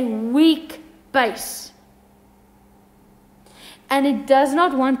is a weak base. And it does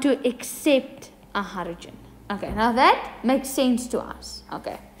not want to accept a hydrogen. Okay, now that makes sense to us.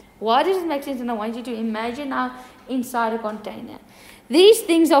 Okay, why does it make sense? And I want you to imagine now inside a container. These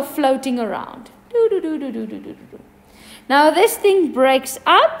things are floating around. Now this thing breaks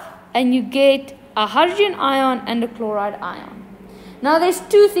up and you get a hydrogen ion and a chloride ion. Now there's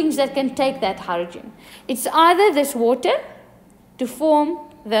two things that can take that hydrogen. It's either this water to form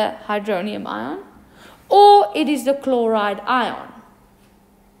the hydronium ion, or it is the chloride ion.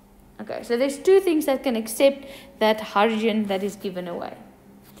 Okay, so there's two things that can accept that hydrogen that is given away.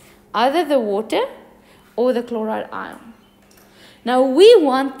 Either the water or the chloride ion. Now we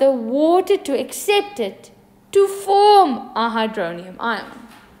want the water to accept it to form a hydronium ion.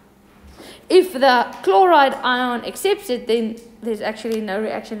 If the chloride ion accepts it, then there's actually no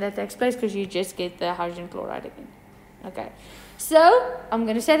reaction that takes place because you just get the hydrogen chloride again. Okay, so I'm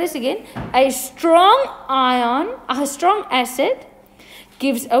going to say this again. A strong acid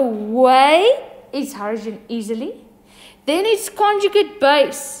gives away its hydrogen easily. Then its conjugate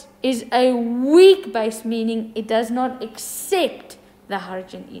base is a weak base, meaning it does not accept the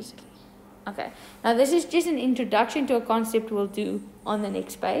hydrogen easily. Okay, now this is just an introduction to a concept we'll do on the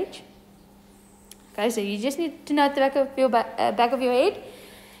next page. Okay, so you just need to know at the back of your head,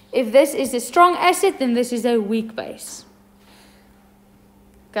 if this is a strong acid, then this is a weak base.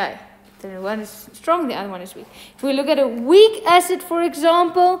 Okay, the one is strong, the other one is weak. If we look at a weak acid, for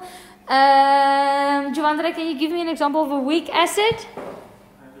example, Giovandra, can you give me an example of a weak acid?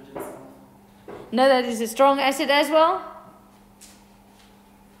 Hydrogen sulfur. No, that is a strong acid as well.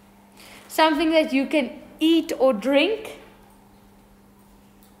 Something that you can eat or drink.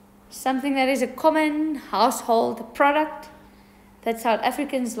 Something that is a common household product that South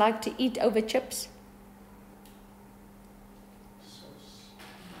Africans like to eat over chips.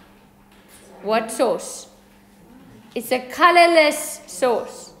 What sauce? It's a colorless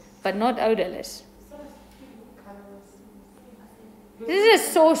sauce, but not odorless. This is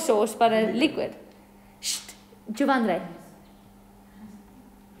a sauce, but a liquid. Shh, Giovandre.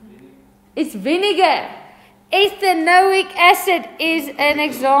 It's vinegar. Ethanoic acid is an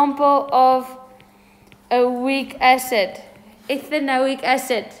example of a weak acid. Ethanoic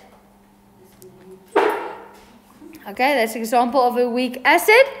acid. Okay, that's an example of a weak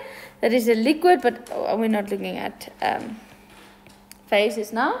acid. That is a liquid, but we're not looking at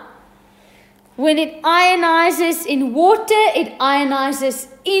phases now. When it ionizes in water, it ionizes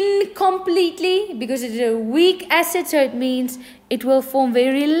incompletely because it's a weak acid, so it means it will form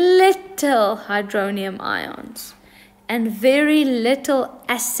very little hydronium ions and very little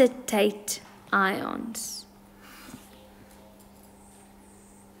acetate ions.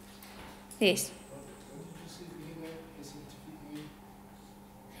 Yes.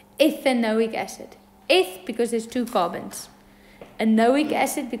 Ethanoic acid. Eth because there's two carbons. Anoic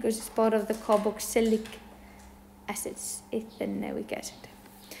acid because it's part of the carboxylic acids. Ethanoic acid.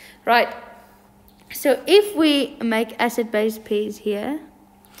 Right. So if we make acid-base pairs here,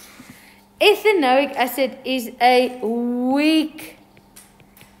 ethanoic acid is a weak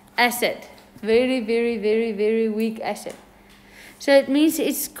acid. Very, very, very, very weak acid. So it means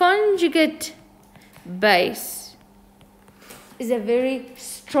its conjugate base is a very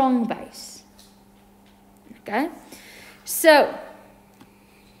strong base. Okay? So,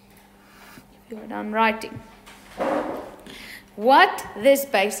 what I'm writing. What this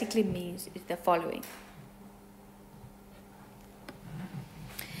basically means is the following.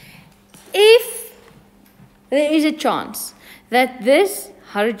 If there is a chance that this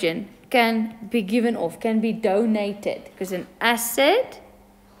hydrogen can be given off, can be donated, because an acid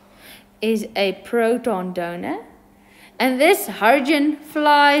is a proton donor, and this hydrogen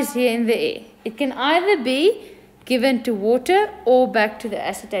flies here in the air. It can either be given to water or back to the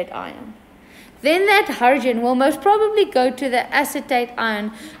acetate ion. Then that hydrogen will most probably go to the acetate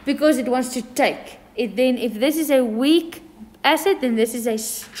ion because it wants to take it. Then if this is a weak acid, then this is a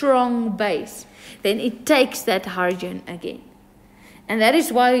strong base. Then it takes that hydrogen again. And that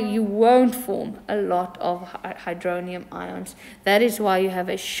is why you won't form a lot of hydronium ions. That is why you have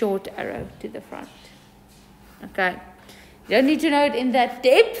a short arrow to the front. Okay. You don't need to know it in that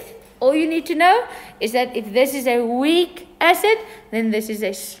depth, All you need to know is that if this is a weak acid, then this is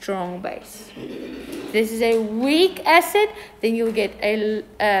a strong base. If this is a weak acid, then you'll get a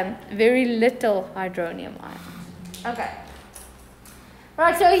very little hydronium ions. Okay.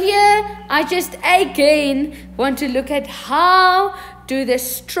 Right, so here I just again want to look at how do the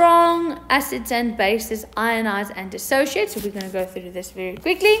strong acids and bases ionize and dissociate. So we're going to go through this very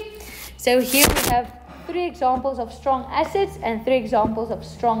quickly. So here we have 3 examples of strong acids and 3 examples of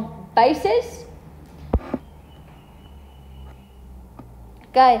strong bases.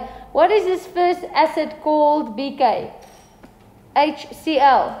 Okay, what is this first acid called, BK?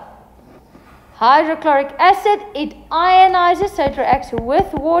 HCl. Hydrochloric acid, it ionizes, so it reacts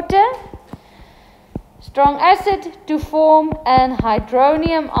with water. Strong acid to form an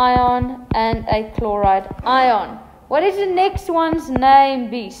hydronium ion and a chloride ion. What is the next one's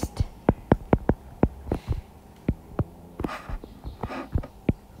name, Beast?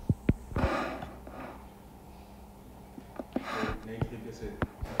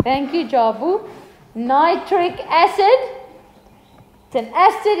 Thank you, Jabu. Nitric acid. It's an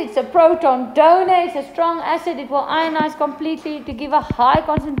acid, it's a proton donor, it's a strong acid, it will ionize completely to give a high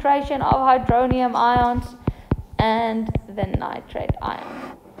concentration of hydronium ions and the nitrate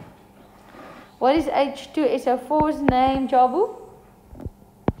ion. What is H2SO4's name, Jabu?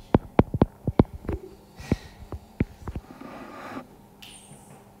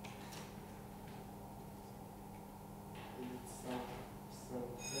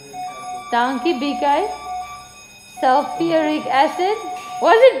 Dankie, BK. Sulfuric acid.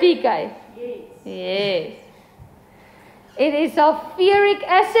 Was it BK? Yes. Yes. It is sulfuric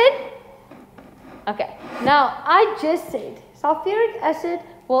acid. Okay. Now, I just said sulfuric acid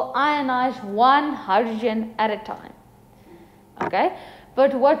will ionize 1 hydrogen at a time. Okay.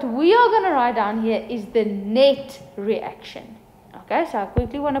 But what we are going to write down here is the net reaction. Okay. So I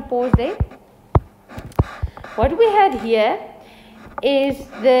quickly want to pause there. What we had here is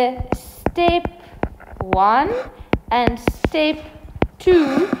the step 1 and step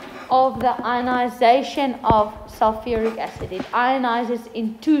 2 of the ionization of sulfuric acid. It ionizes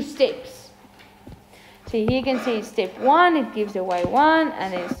in 2 steps. So here you can see step 1, it gives away 1,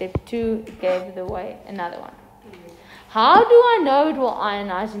 and then step 2, it gave away another one. How do I know it will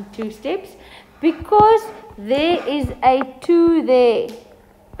ionize in 2 steps? Because there is a 2 there.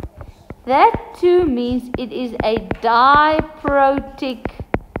 That 2 means it is a diprotic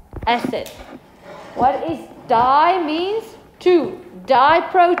acid. What is di means 2.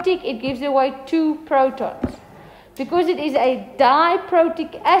 Diprotic, it gives away 2 protons. Because it is a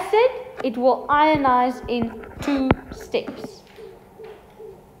diprotic acid, it will ionize in 2 steps.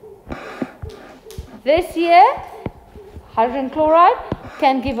 This here, hydrogen chloride,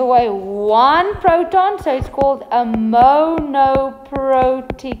 can give away 1 proton, so it's called a monoprotic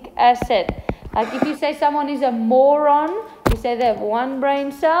acid. Like if you say someone is a moron, you say they have 1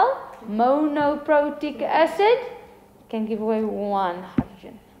 brain cell. Monoprotic acid can give away 1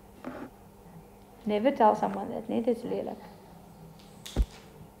 hydrogen. Never tell someone that, net is lelik.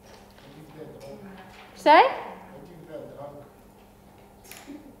 Say?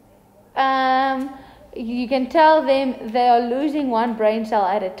 You can tell them they are losing 1 brain cell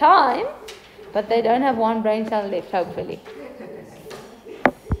at a time, but they don't have 1 brain cell left, hopefully.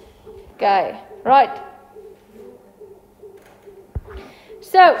 Okay, right.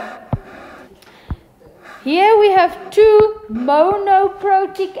 So, here we have 2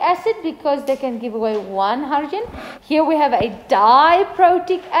 monoprotic acid because they can give away 1 hydrogen. Here we have a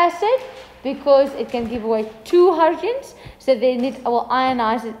diprotic acid because it can give away 2 hydrogens. So then it will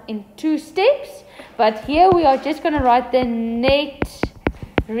ionize it in 2 steps. But here we are just going to write the net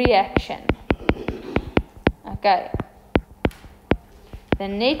reaction. Okay. The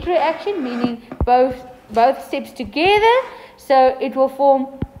net reaction meaning both steps together. So it will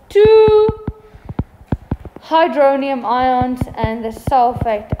form 2 hydronium ions and the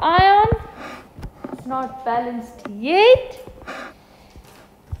sulfate ion. It's not balanced yet.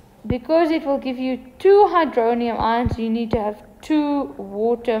 Because it will give you 2 hydronium ions, you need to have 2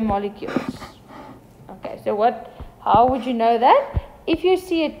 water molecules. Okay, so how would you know that? If you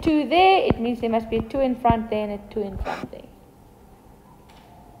see a 2 there, it means there must be a 2 in front there and a 2 in front there.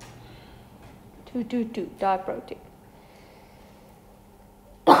 2, 2, 2, diprotic.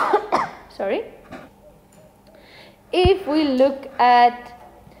 Sorry. If we look at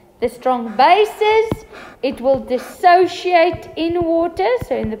the strong bases, it will dissociate in water.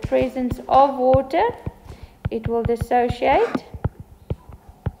 So in the presence of water, it will dissociate.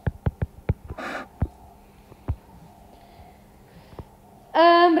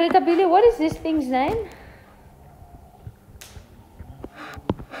 Rita Billy, what is this thing's name?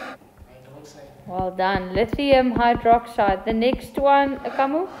 Well done. Lithium hydroxide. The next one,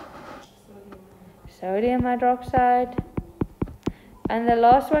 Akamu? Sodium hydroxide. And the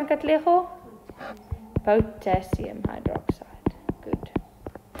last one, Katlego? Potassium hydroxide. Good.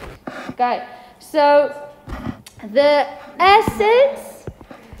 Okay, so the acids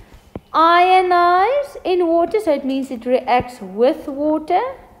ionize in water, so it means it reacts with water.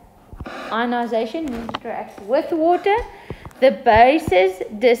 Ionization means it reacts with water. The bases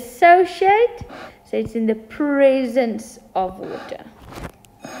dissociate, so it's in the presence of water.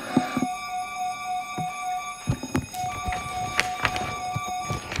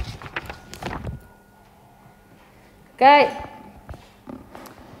 Okay.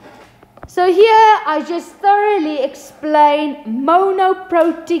 So here I just thoroughly explain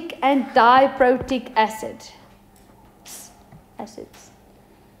monoprotic and diprotic acids.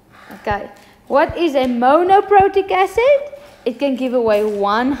 Okay. What is a monoprotic acid? It can give away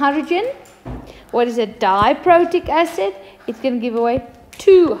one hydrogen. What is a diprotic acid? It can give away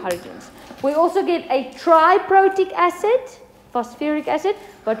two hydrogens. We also get a triprotic acid, phosphoric acid,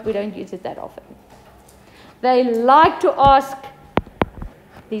 but we don't use it that often. They like to ask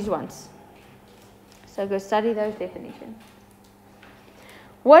these ones. So go study those definitions.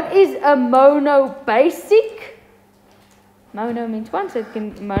 What is a monobasic? Mono means one, so it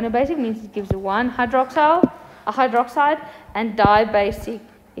can, monobasic means it gives one hydroxide, and dibasic,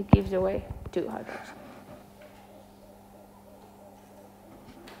 it gives away two hydroxide.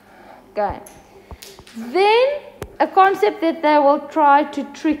 Okay. Then a concept that they will try to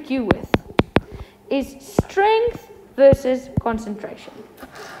trick you with is strength versus concentration.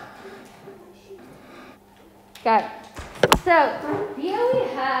 Okay, so here we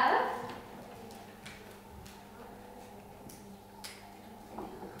have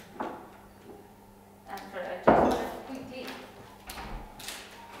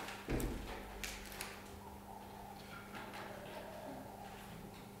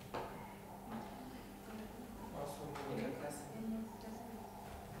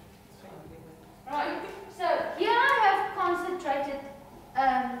right, so here I have concentrated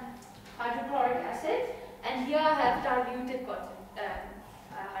hydrochloric acid, and here I have diluted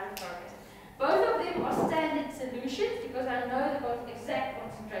hydrochloric acid. Both of them are standard solutions because I know the exact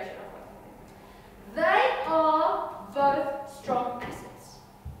concentration of both of them. They are both strong acids.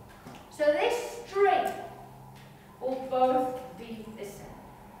 So their strength will both be the same.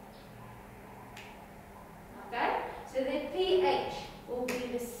 Okay? So their pH will be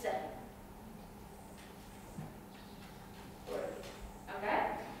the same. Okay?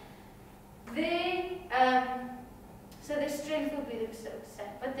 So the strength will be the same,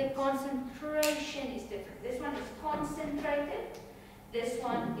 but the concentration is different. This one is concentrated, this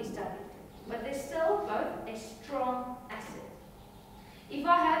one is diluted. But they're still both a strong acid. If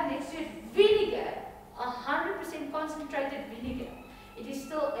I have next to it vinegar, 100% concentrated vinegar, it is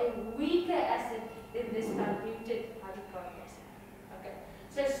still a weaker acid than this diluted hydrochloric acid. Okay.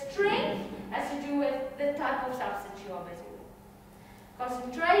 So strength has to do with the type of substance you are busy with.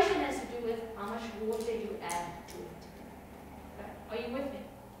 Concentration has to do with how much water you add to it. Okay. Are you with me?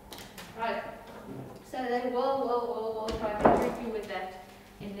 Right. So they will try to trick you with that.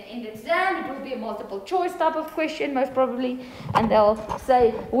 In the end exam, it will be a multiple choice type of question, most probably, and they'll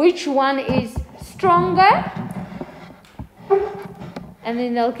say which one is stronger, and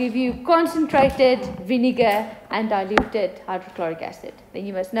then they'll give you concentrated vinegar and diluted hydrochloric acid. Then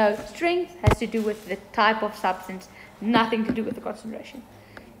you must know strength has to do with the type of substance, nothing to do with the concentration.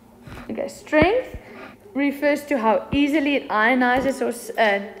 Okay, strength refers to how easily it ionizes or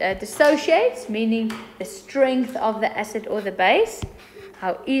dissociates, meaning the strength of the acid or the base.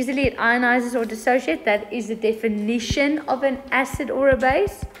 How easily it ionizes or dissociates, that is the definition of an acid or a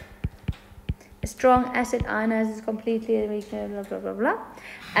base. A strong acid ionizes completely, blah, blah, blah, blah.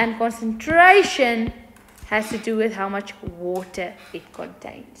 And concentration has to do with how much water it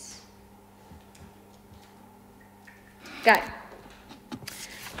contains. Okay.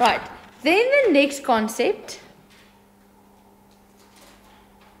 Right. Then the next concept,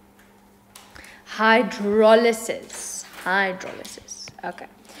 hydrolysis. Hydrolysis. Okay.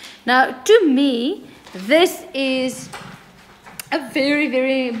 Now, to me, this is a very,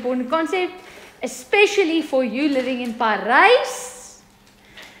 very important concept, especially for you living in Parijs.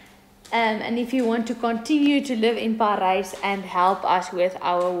 And if you want to continue to live in Parijs and help us with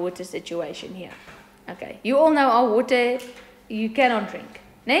our water situation here. Okay. You all know our water, you cannot drink.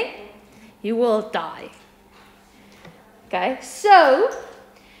 Ne? You will die. Okay. So,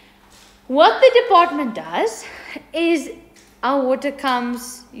 what the department does is our water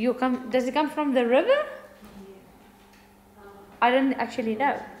comes, does it come from the river? I don't actually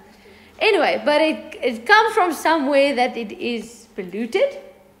know. Anyway, but it comes from somewhere that it is polluted.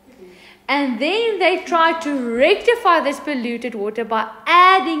 And then they try to rectify this polluted water by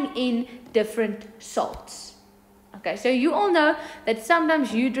adding in different salts. Okay, so you all know that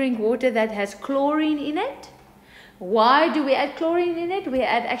sometimes you drink water that has chlorine in it. Why do we add chlorine in it? We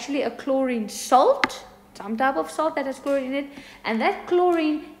add actually a chlorine salt, some type of salt that has chlorine in it, and that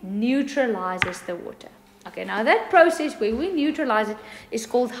chlorine neutralizes the water. Okay, now that process where we neutralize it is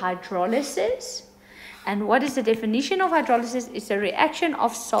called hydrolysis. And what is the definition of hydrolysis? It's a reaction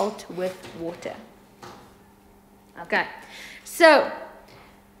of salt with water. Okay, so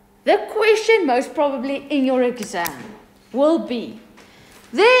the question most probably in your exam will be,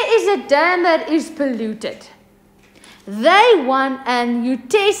 there is a dam that is polluted. They want, and you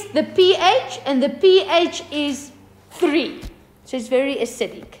test the pH, and the pH is 3. So it's very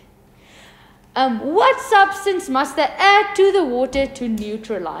acidic. What substance must they add to the water to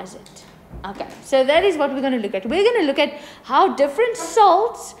neutralize it? Okay, so that is what we're going to look at. We're going to look at how different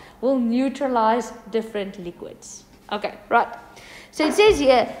salts will neutralize different liquids. Okay, right. So it says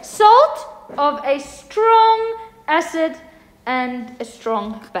here, salt of a strong acid and a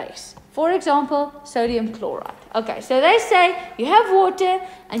strong base. For example, sodium chloride. Okay, so they say you have water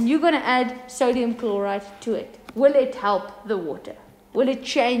and you're going to add sodium chloride to it. Will it help the water? Will it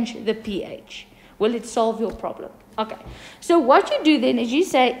change the pH? Will it solve your problem? Okay, so what you do then is you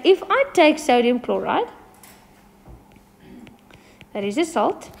say, if I take sodium chloride, that is a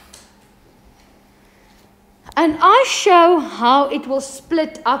salt, and I show how it will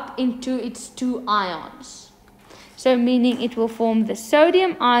split up into its 2 ions. So meaning it will form the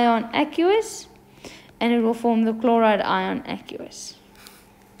sodium ion aqueous and it will form the chloride ion aqueous.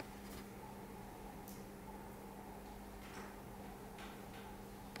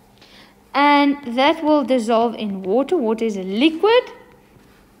 And that will dissolve in water. Water is a liquid.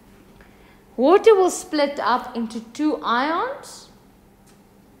 Water will split up into 2 ions.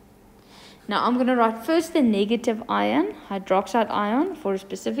 Now I'm going to write first the negative ion, hydroxide ion, for a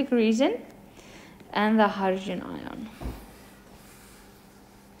specific reason, and the hydrogen ion.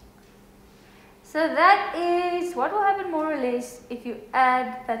 So that is what will happen more or less if you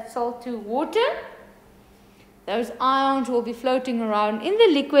add that salt to water. Those ions will be floating around in the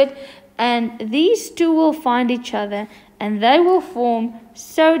liquid, and these two will find each other and they will form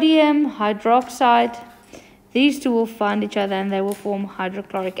sodium hydroxide. These two will find each other and they will form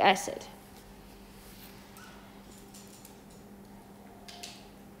hydrochloric acid.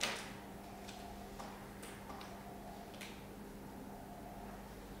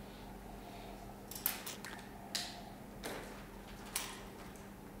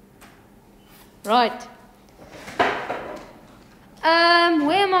 Right.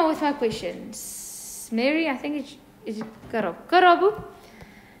 Where am I with my questions? Mary, I think it's Karabu.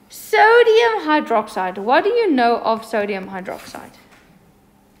 Sodium hydroxide. What do you know of sodium hydroxide?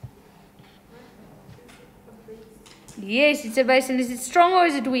 Yes, it's a base. And is it strong or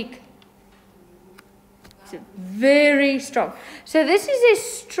is it weak? It's very strong. So this is a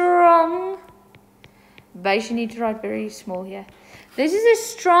strong base. You need to write very small here. This is a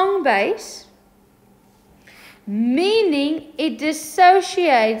strong base, meaning it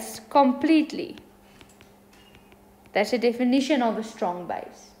dissociates completely. That's a definition of a strong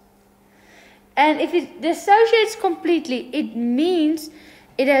base. And if it dissociates completely, it means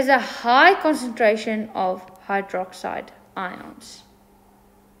it has a high concentration of hydroxide ions.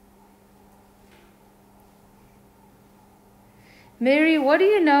 Mary, what do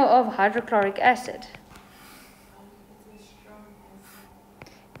you know of hydrochloric acid?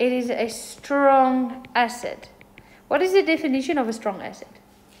 It is a strong acid. What is the definition of a strong acid?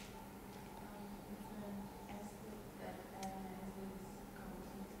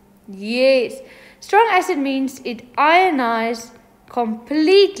 Yes. Strong acid means it ionizes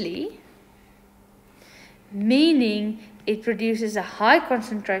completely, meaning it produces a high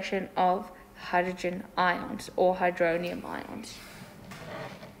concentration of hydrogen ions or hydronium ions.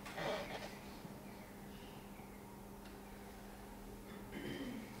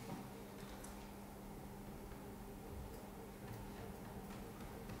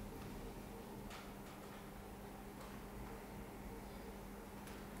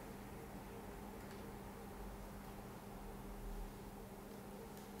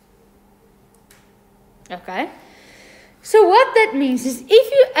 Okay, so what that means is if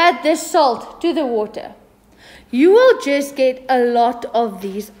you add this salt to the water, you will just get a lot of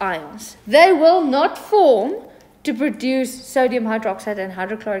these ions. They will not form to produce sodium hydroxide and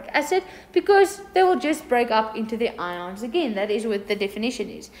hydrochloric acid because they will just break up into the ions again. That is what the definition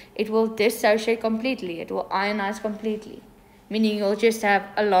is. It will dissociate completely. It will ionize completely. meaning you'll just have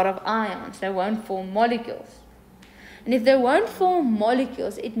a lot of ions. They won't form molecules. And if they won't form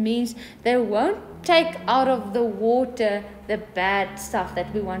molecules, it means they won't take out of the water the bad stuff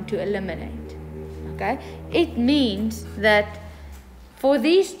that we want to eliminate. Okay? It means that for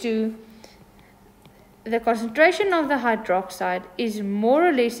these two, the concentration of the hydroxide is more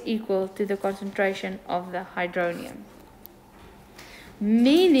or less equal to the concentration of the hydronium.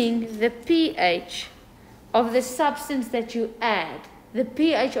 Meaning the pH of the substance that you add, the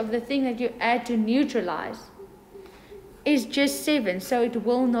pH of the thing that you add to neutralize, is just 7, so it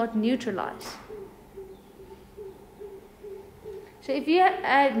will not neutralize. So if you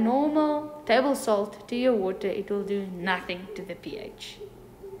add normal table salt to your water, it will do nothing to the pH.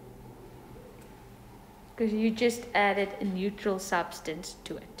 Because you just added a neutral substance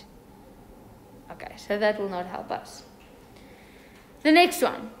to it. Okay, so that will not help us. The next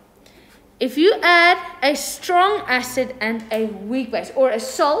one. If you add a strong acid and a weak base, or a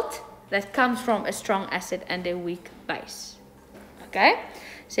salt that comes from a strong acid and a weak base. Okay,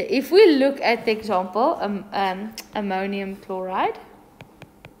 so if we look at the example, ammonium chloride.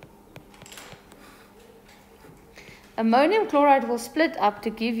 Ammonium chloride will split up to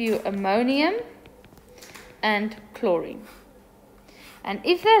give you ammonium and chlorine. And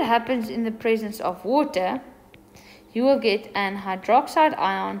if that happens in the presence of water, you will get an hydroxide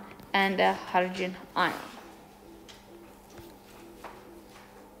ion and a hydrogen ion.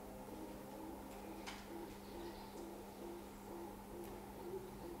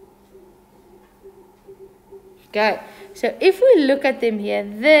 Okay, so if we look at them here,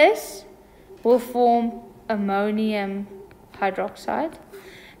 this will form ammonium hydroxide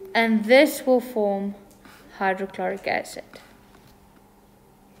and this will form hydrochloric acid.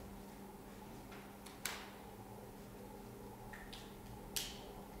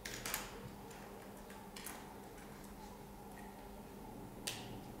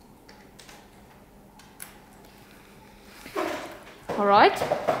 All right.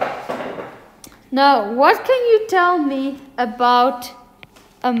 Now, what can you tell me about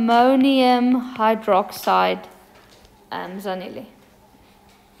ammonium hydroxide, Zanelli?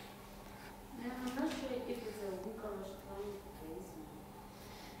 I'm not sure if it's a weak or a strong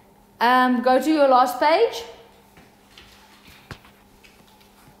base. Go to your last page.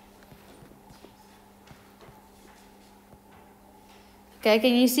 Okay,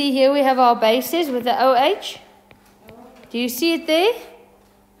 can you see here we have our bases with the OH? Do you see it there?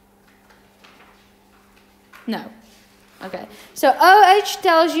 No. Okay. So OH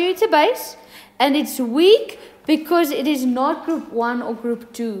tells you it's a base and it's weak because it is not group 1 or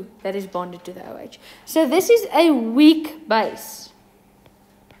group 2 that is bonded to the OH. So this is a weak base.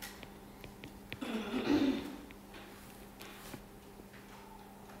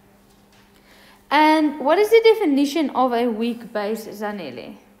 And what is the definition of a weak base,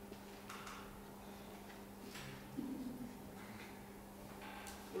 Zanelli?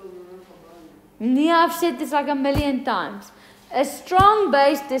 Yeah, I've said this like a million times. A strong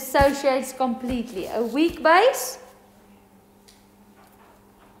base dissociates completely. A weak base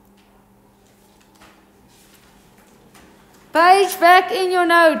page back in your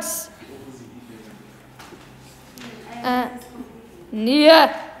notes.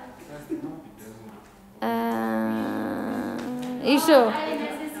 Yeah.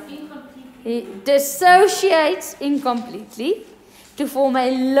 It dissociates incompletely to form a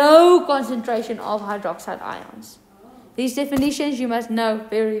low concentration of hydroxide ions. These definitions you must know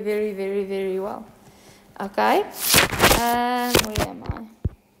very, very, very, very well. Okay? Where am I?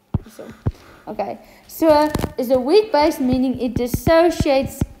 Okay. So, it's a weak base, meaning it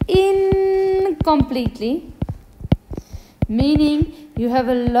dissociates incompletely, meaning you have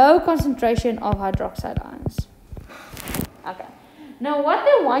a low concentration of hydroxide ions. Okay. Now, what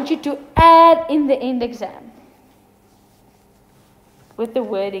they want you to add in the end exam, with the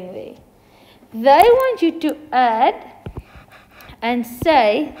wording there. They want you to add and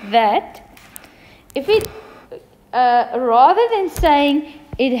say that if it, rather than saying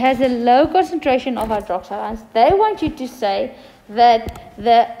it has a low concentration of hydroxide ions, they want you to say that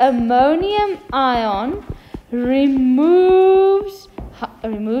the ammonium ion removes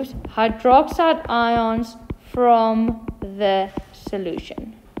hydroxide ions from the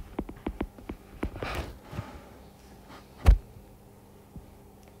solution.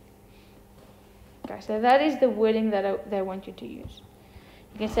 Okay, so that is the wording that they want you to use.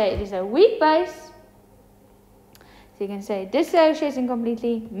 You can say it is a weak base. So you can say dissociates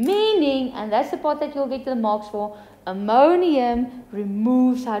incompletely, meaning, and that's the part that you'll get the marks for, ammonium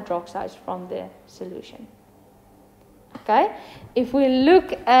removes hydroxides from the solution. Okay? If we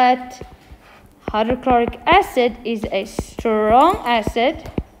look at hydrochloric acid is a strong acid,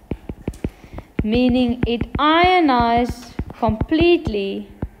 meaning it ionizes completely,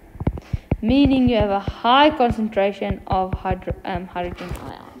 meaning you have a high concentration of hydrogen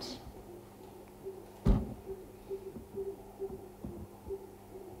ions.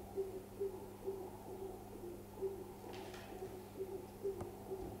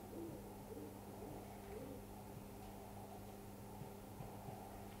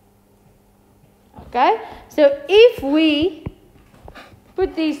 Okay, so if we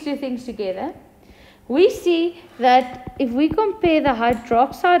put these two things together, we see that if we compare the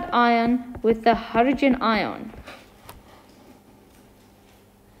hydroxide ion with the hydrogen ion,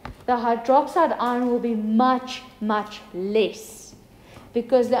 the hydroxide ion will be much, much less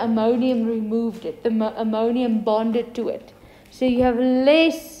because the ammonium removed it, the ammonium bonded to it. So you have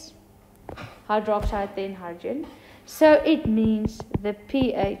less hydroxide than hydrogen. So it means the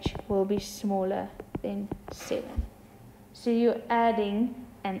pH will be smaller than 7. So you're adding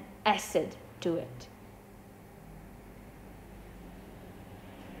an acid to it.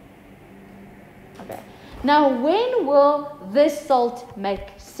 Okay. Now, when will this salt make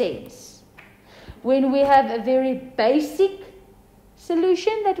sense? When we have a very basic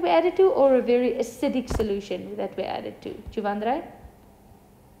solution that we added to, or a very acidic solution that we added to? Juvandre?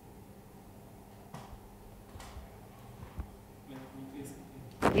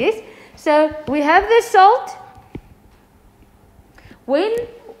 Yes. So we have the salt. When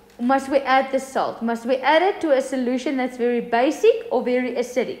must we add the salt? Must we add it to a solution that's very basic or very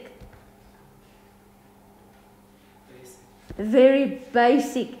acidic? Very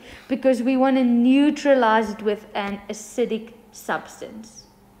basic, because we want to neutralize it with an acidic substance.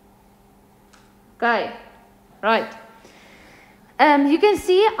 Okay, right. You can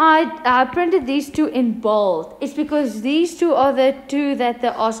see I printed these two in bold. It's because these two are the two that they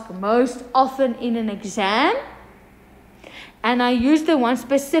ask most often in an exam. And I use the one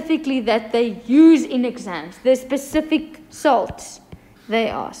specifically that they use in exams. The specific salts they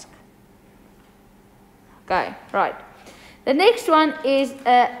ask. Okay, right. The next one is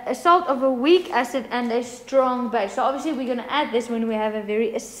a salt of a weak acid and a strong base. So obviously we're going to add this when we have a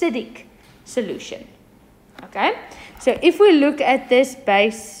very acidic solution. Okay, so if we look at this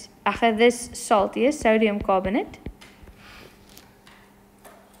base, this salt here, sodium carbonate,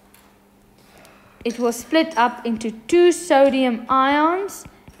 it will split up into 2 sodium ions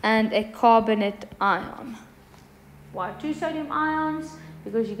and a carbonate ion. Why 2 sodium ions?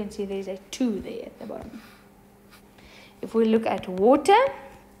 Because you can see there's a 2 there at the bottom. If we look at water,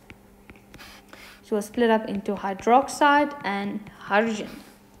 it will split up into hydroxide and hydrogen.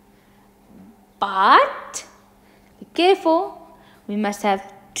 But be careful, we must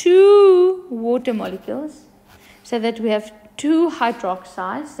have 2 water molecules so that we have 2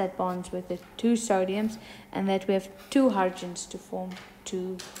 hydroxides that bonds with the 2 sodiums, and that we have 2 hydrogens to form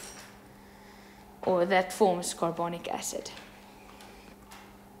 2, or that forms carbonic acid.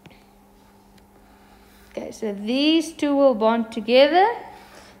 Okay, so these 2 will bond together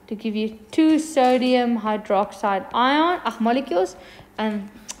to give you 2 sodium hydroxide molecules, and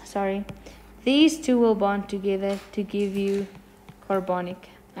these 2 will bond together to give you carbonic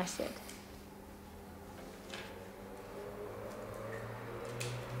acid.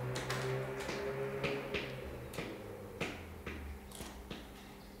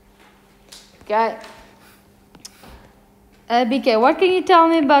 Okay. BK, what can you tell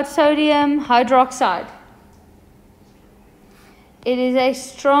me about sodium hydroxide? It is a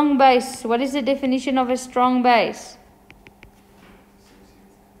strong base. What is the definition of a strong base?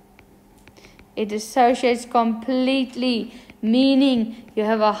 It associates completely, meaning you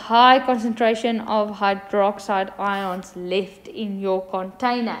have a high concentration of hydroxide ions left in your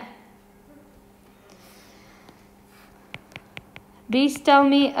container. Please tell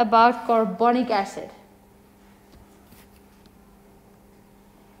me about carbonic acid.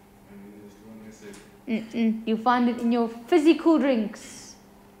 You find it in your physical drinks.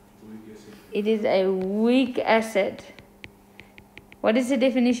 It is a weak acid. What is the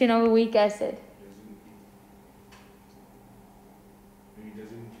definition of a weak acid?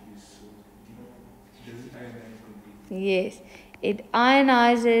 Yes, it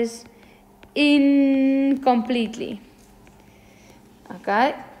ionizes incompletely.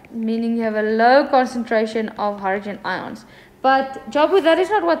 Okay, meaning you have a low concentration of hydrogen ions. But Jabu, that is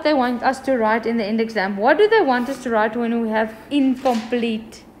not what they want us to write in the end exam. What do they want us to write when we have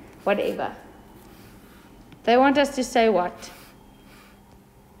incomplete whatever? They want us to say what?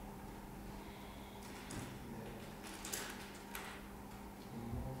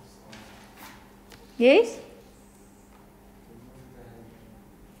 Yes?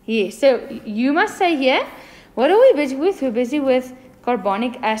 Yes, so you must say here, what are we busy with? We're busy with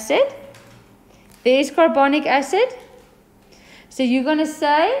carbonic acid. There's carbonic acid. So you're going to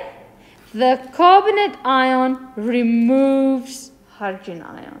say the carbonate ion removes hydrogen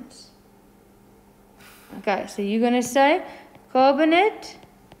ions. Okay, so you're going to say carbonate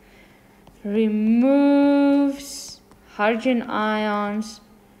removes hydrogen ions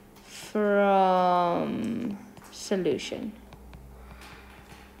from solution.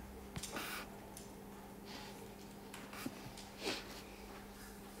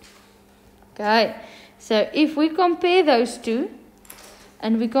 Okay, so if we compare those two,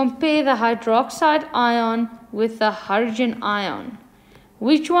 and we compare the hydroxide ion with the hydrogen ion,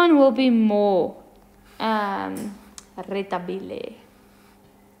 which one will be more retabile?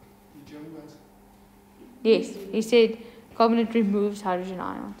 Yes, he said carbonate removes hydrogen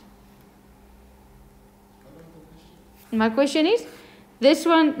ions. My question is, this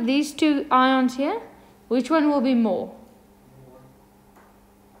one, these two ions here, which one will be more?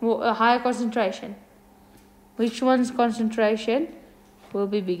 A higher concentration. Which one's concentration will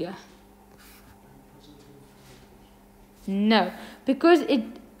be bigger? No, because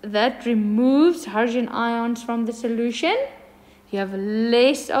that removes hydrogen ions from the solution. You have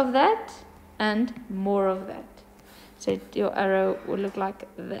less of that and more of that. So your arrow will look like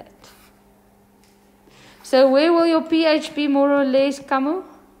that. So where will your pH be more or less, Kamu?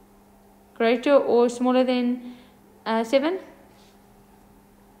 Greater or smaller than 7?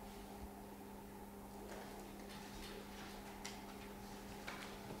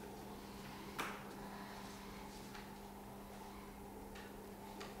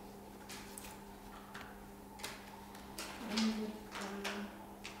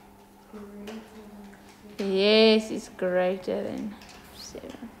 Yes, it's greater than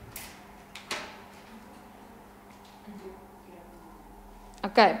 7.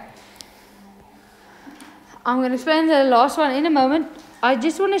 Okay. I'm going to explain the last one in a moment. I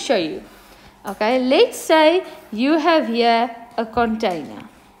just want to show you. Okay, let's say you have here a container.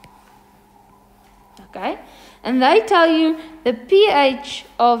 Okay, and they tell you the pH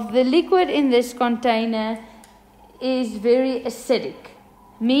of the liquid in this container is very acidic.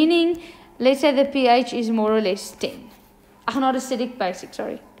 Meaning, let's say the pH is more or less 10. Not acidic, basic,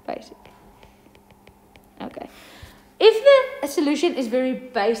 sorry, basic. Okay. If the solution is very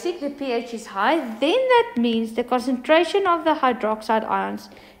basic, the pH is high, then that means the concentration of the hydroxide ions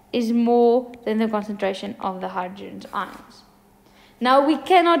is more than the concentration of the hydrogen ions. Now we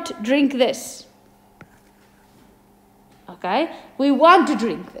cannot drink this. Okay? We want to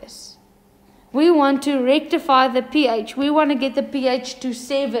drink this. We want to rectify the pH. We want to get the pH to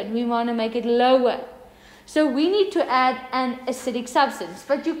 7. We want to make it lower. So we need to add an acidic substance.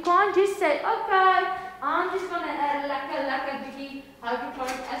 But you can't just say, okay, I'm just going to add a biggie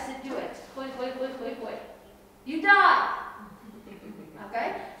hydrochloric acid to it. You die.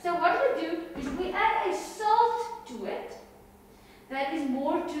 Okay? So what we do is we add a salt to it that is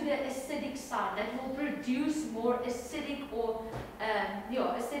more to the acidic side, that will produce more acidic or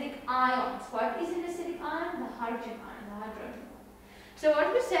acidic ions. What is an acidic ion? The hydrogen ion, the hydrogen. So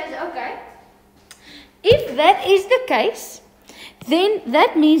what we say is, okay, if that is the case, then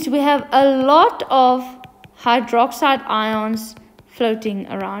that means we have a lot of hydroxide ions floating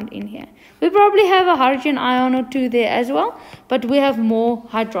around in here. We probably have a hydrogen ion or two there as well, but we have more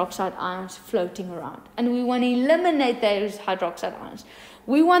hydroxide ions floating around. And we want to eliminate those hydroxide ions.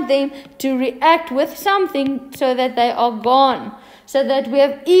 We want them to react with something so that they are gone, so that we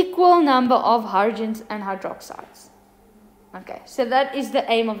have equal number of hydrogens and hydroxides. Okay, so that is the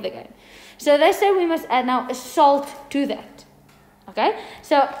aim of the game. So they say we must add now a salt to that. Okay,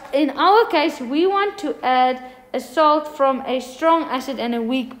 so in our case, we want to add a salt from a strong acid and a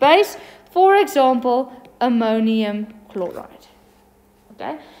weak base. For example, ammonium chloride.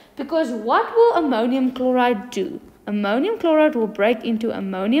 Okay, because what will ammonium chloride do? Ammonium chloride will break into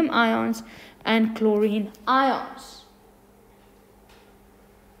ammonium ions and chlorine ions.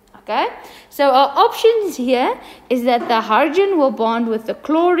 Okay, so our options here is that the hydrogen will bond with the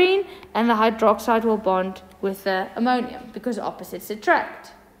chlorine and the hydroxide will bond with the ammonium because opposites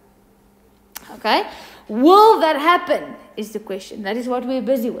attract. Okay, will that happen is the question. That is what we're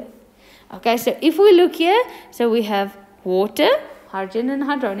busy with. Okay, so if we look here, so we have water, hydrogen and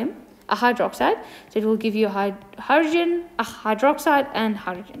hydronium, a hydroxide. So it will give you hydrogen, a hydroxide and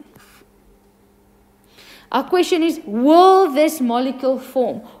hydrogen. Our question is, will this molecule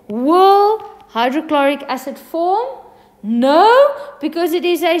form? Will hydrochloric acid form? No, because it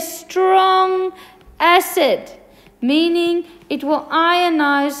is a strong acid, meaning it will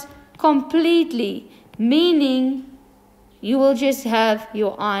ionize completely, meaning you will just have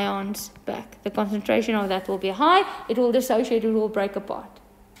your ions back. The concentration of that will be high. It will dissociate. It will break apart.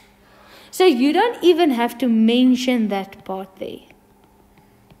 So you don't even have to mention that part there.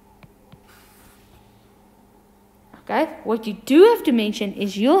 Okay? What you do have to mention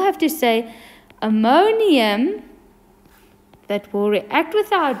is you'll have to say ammonium that will react with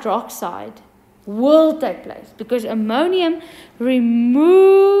the hydroxide will take place, because ammonium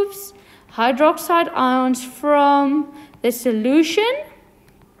removes hydroxide ions from the solution.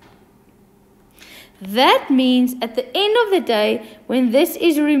 That means at the end of the day, when this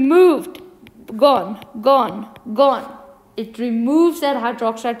is removed, gone, it removes that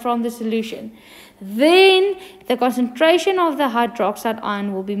hydroxide from the solution. Then the concentration of the hydroxide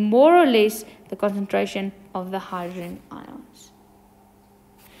ion will be more or less the concentration of the hydrogen ions.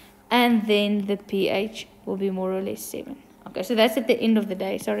 And then the pH will be more or less 7. Okay, so that's at the end of the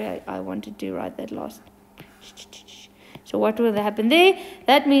day. Sorry, I wanted to write that last. So what will happen there?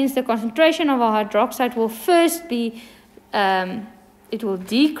 That means the concentration of our hydroxide will first be, it will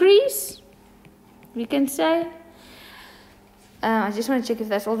decrease, we can say. I just want to check if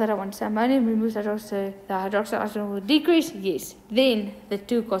that's all that I want to say. Ammonium removes hydroxide, so the hydroxide ion will decrease. Yes. Then the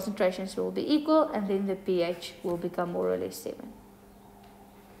two concentrations will be equal, and then the pH will become more or less 7.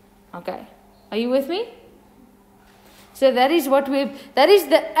 Okay. Are you with me? So that is that is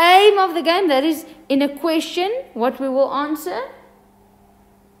the aim of the game. That is in a question what we will answer.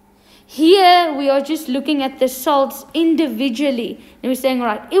 Here we are just looking at the salts individually. And we're saying,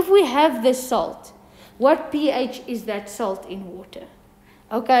 right, if we have this salt, what pH is that salt in water?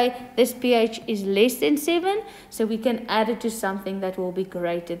 Okay, this pH is less than 7, so we can add it to something that will be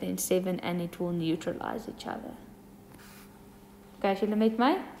greater than 7 and it will neutralize each other. Okay, should I make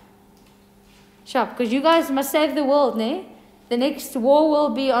mine? Sharp, because you guys must save the world, ne? The next war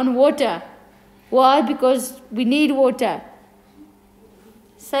will be on water. Why? Because we need water.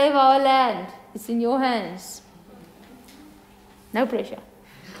 Save our land. It's in your hands. No pressure.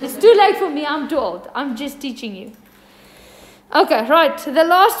 It's too late for me. I'm too old. I'm just teaching you. Okay, right. So the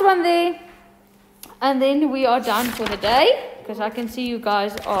last one there. And then we are done for the day. Because I can see you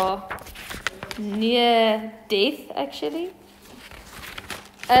guys are near death, actually.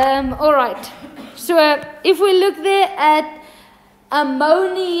 All right. So if we look there at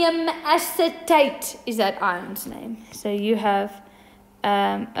ammonium acetate, is that ion's name. So you have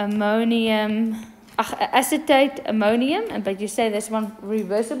ammonium acetate, ammonium, but you say this one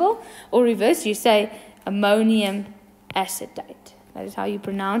reversible, or reverse, you say ammonium acetate. That is how you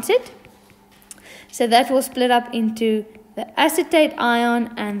pronounce it. So that will split up into the acetate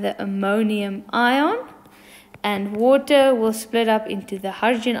ion and the ammonium ion. And water will split up into the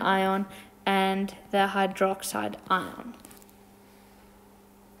hydrogen ion and the hydroxide ion.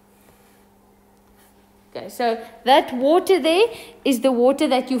 Okay, so that water there is the water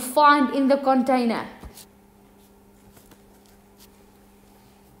that you find in the container.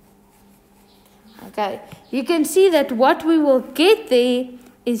 Okay, you can see that what we will get there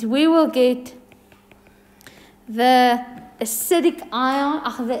is we will get the acidic ion,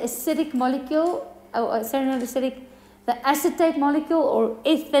 the acidic molecule. Oh, sorry, not acidic, the acetate molecule or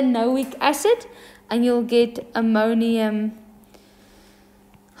ethanoic acid, and you'll get ammonium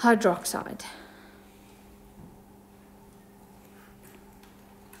hydroxide.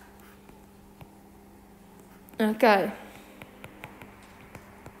 Okay.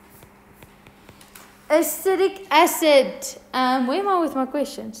 Acidic acid. Where am I with my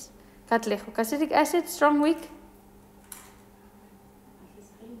questions? Acidic acid, strong, weak?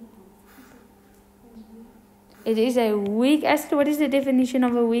 It is a weak acid. What is the definition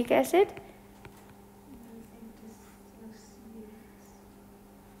of a weak acid?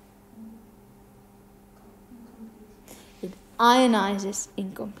 It ionizes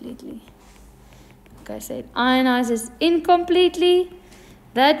incompletely. Okay, so it ionizes incompletely.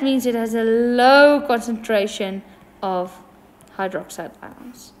 That means it has a low concentration of hydroxide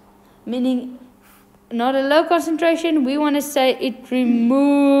ions. Meaning, not a low concentration, we want to say it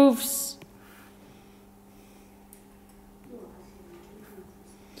removes.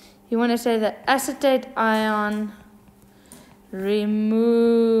 You want to say the acetate ion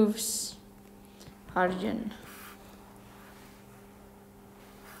removes hydrogen.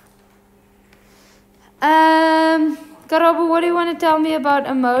 Karabu, what do you want to tell me about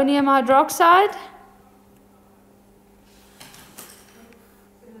ammonium hydroxide?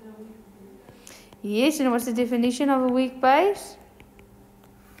 Yes, and what's the definition of a weak base?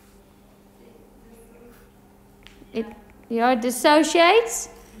 It dissociates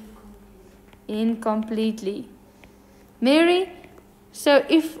incompletely. Mary, So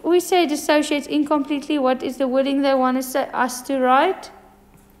if we say dissociates incompletely, what is the wording they want us to write?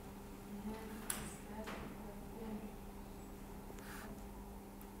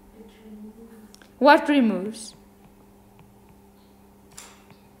 What removes?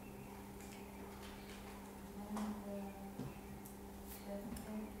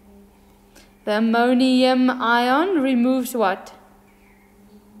 The ammonium ion removes what?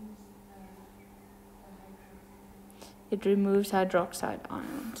 It removes hydroxide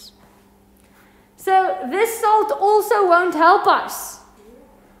ions. So this salt also won't help us,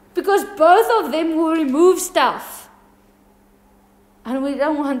 because both of them will remove stuff. And we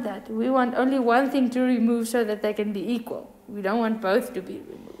don't want that. We want only one thing to remove so that they can be equal. We don't want both to be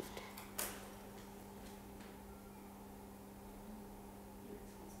removed.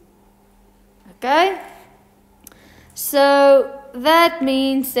 Okay? So that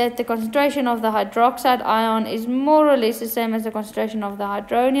means that the concentration of the hydroxide ion is more or less the same as the concentration of the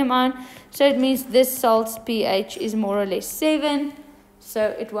hydronium ion. So it means this salt's pH is more or less 7.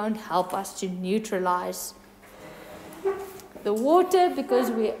 So it won't help us to neutralize the water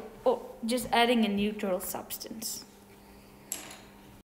because we're just adding a neutral substance.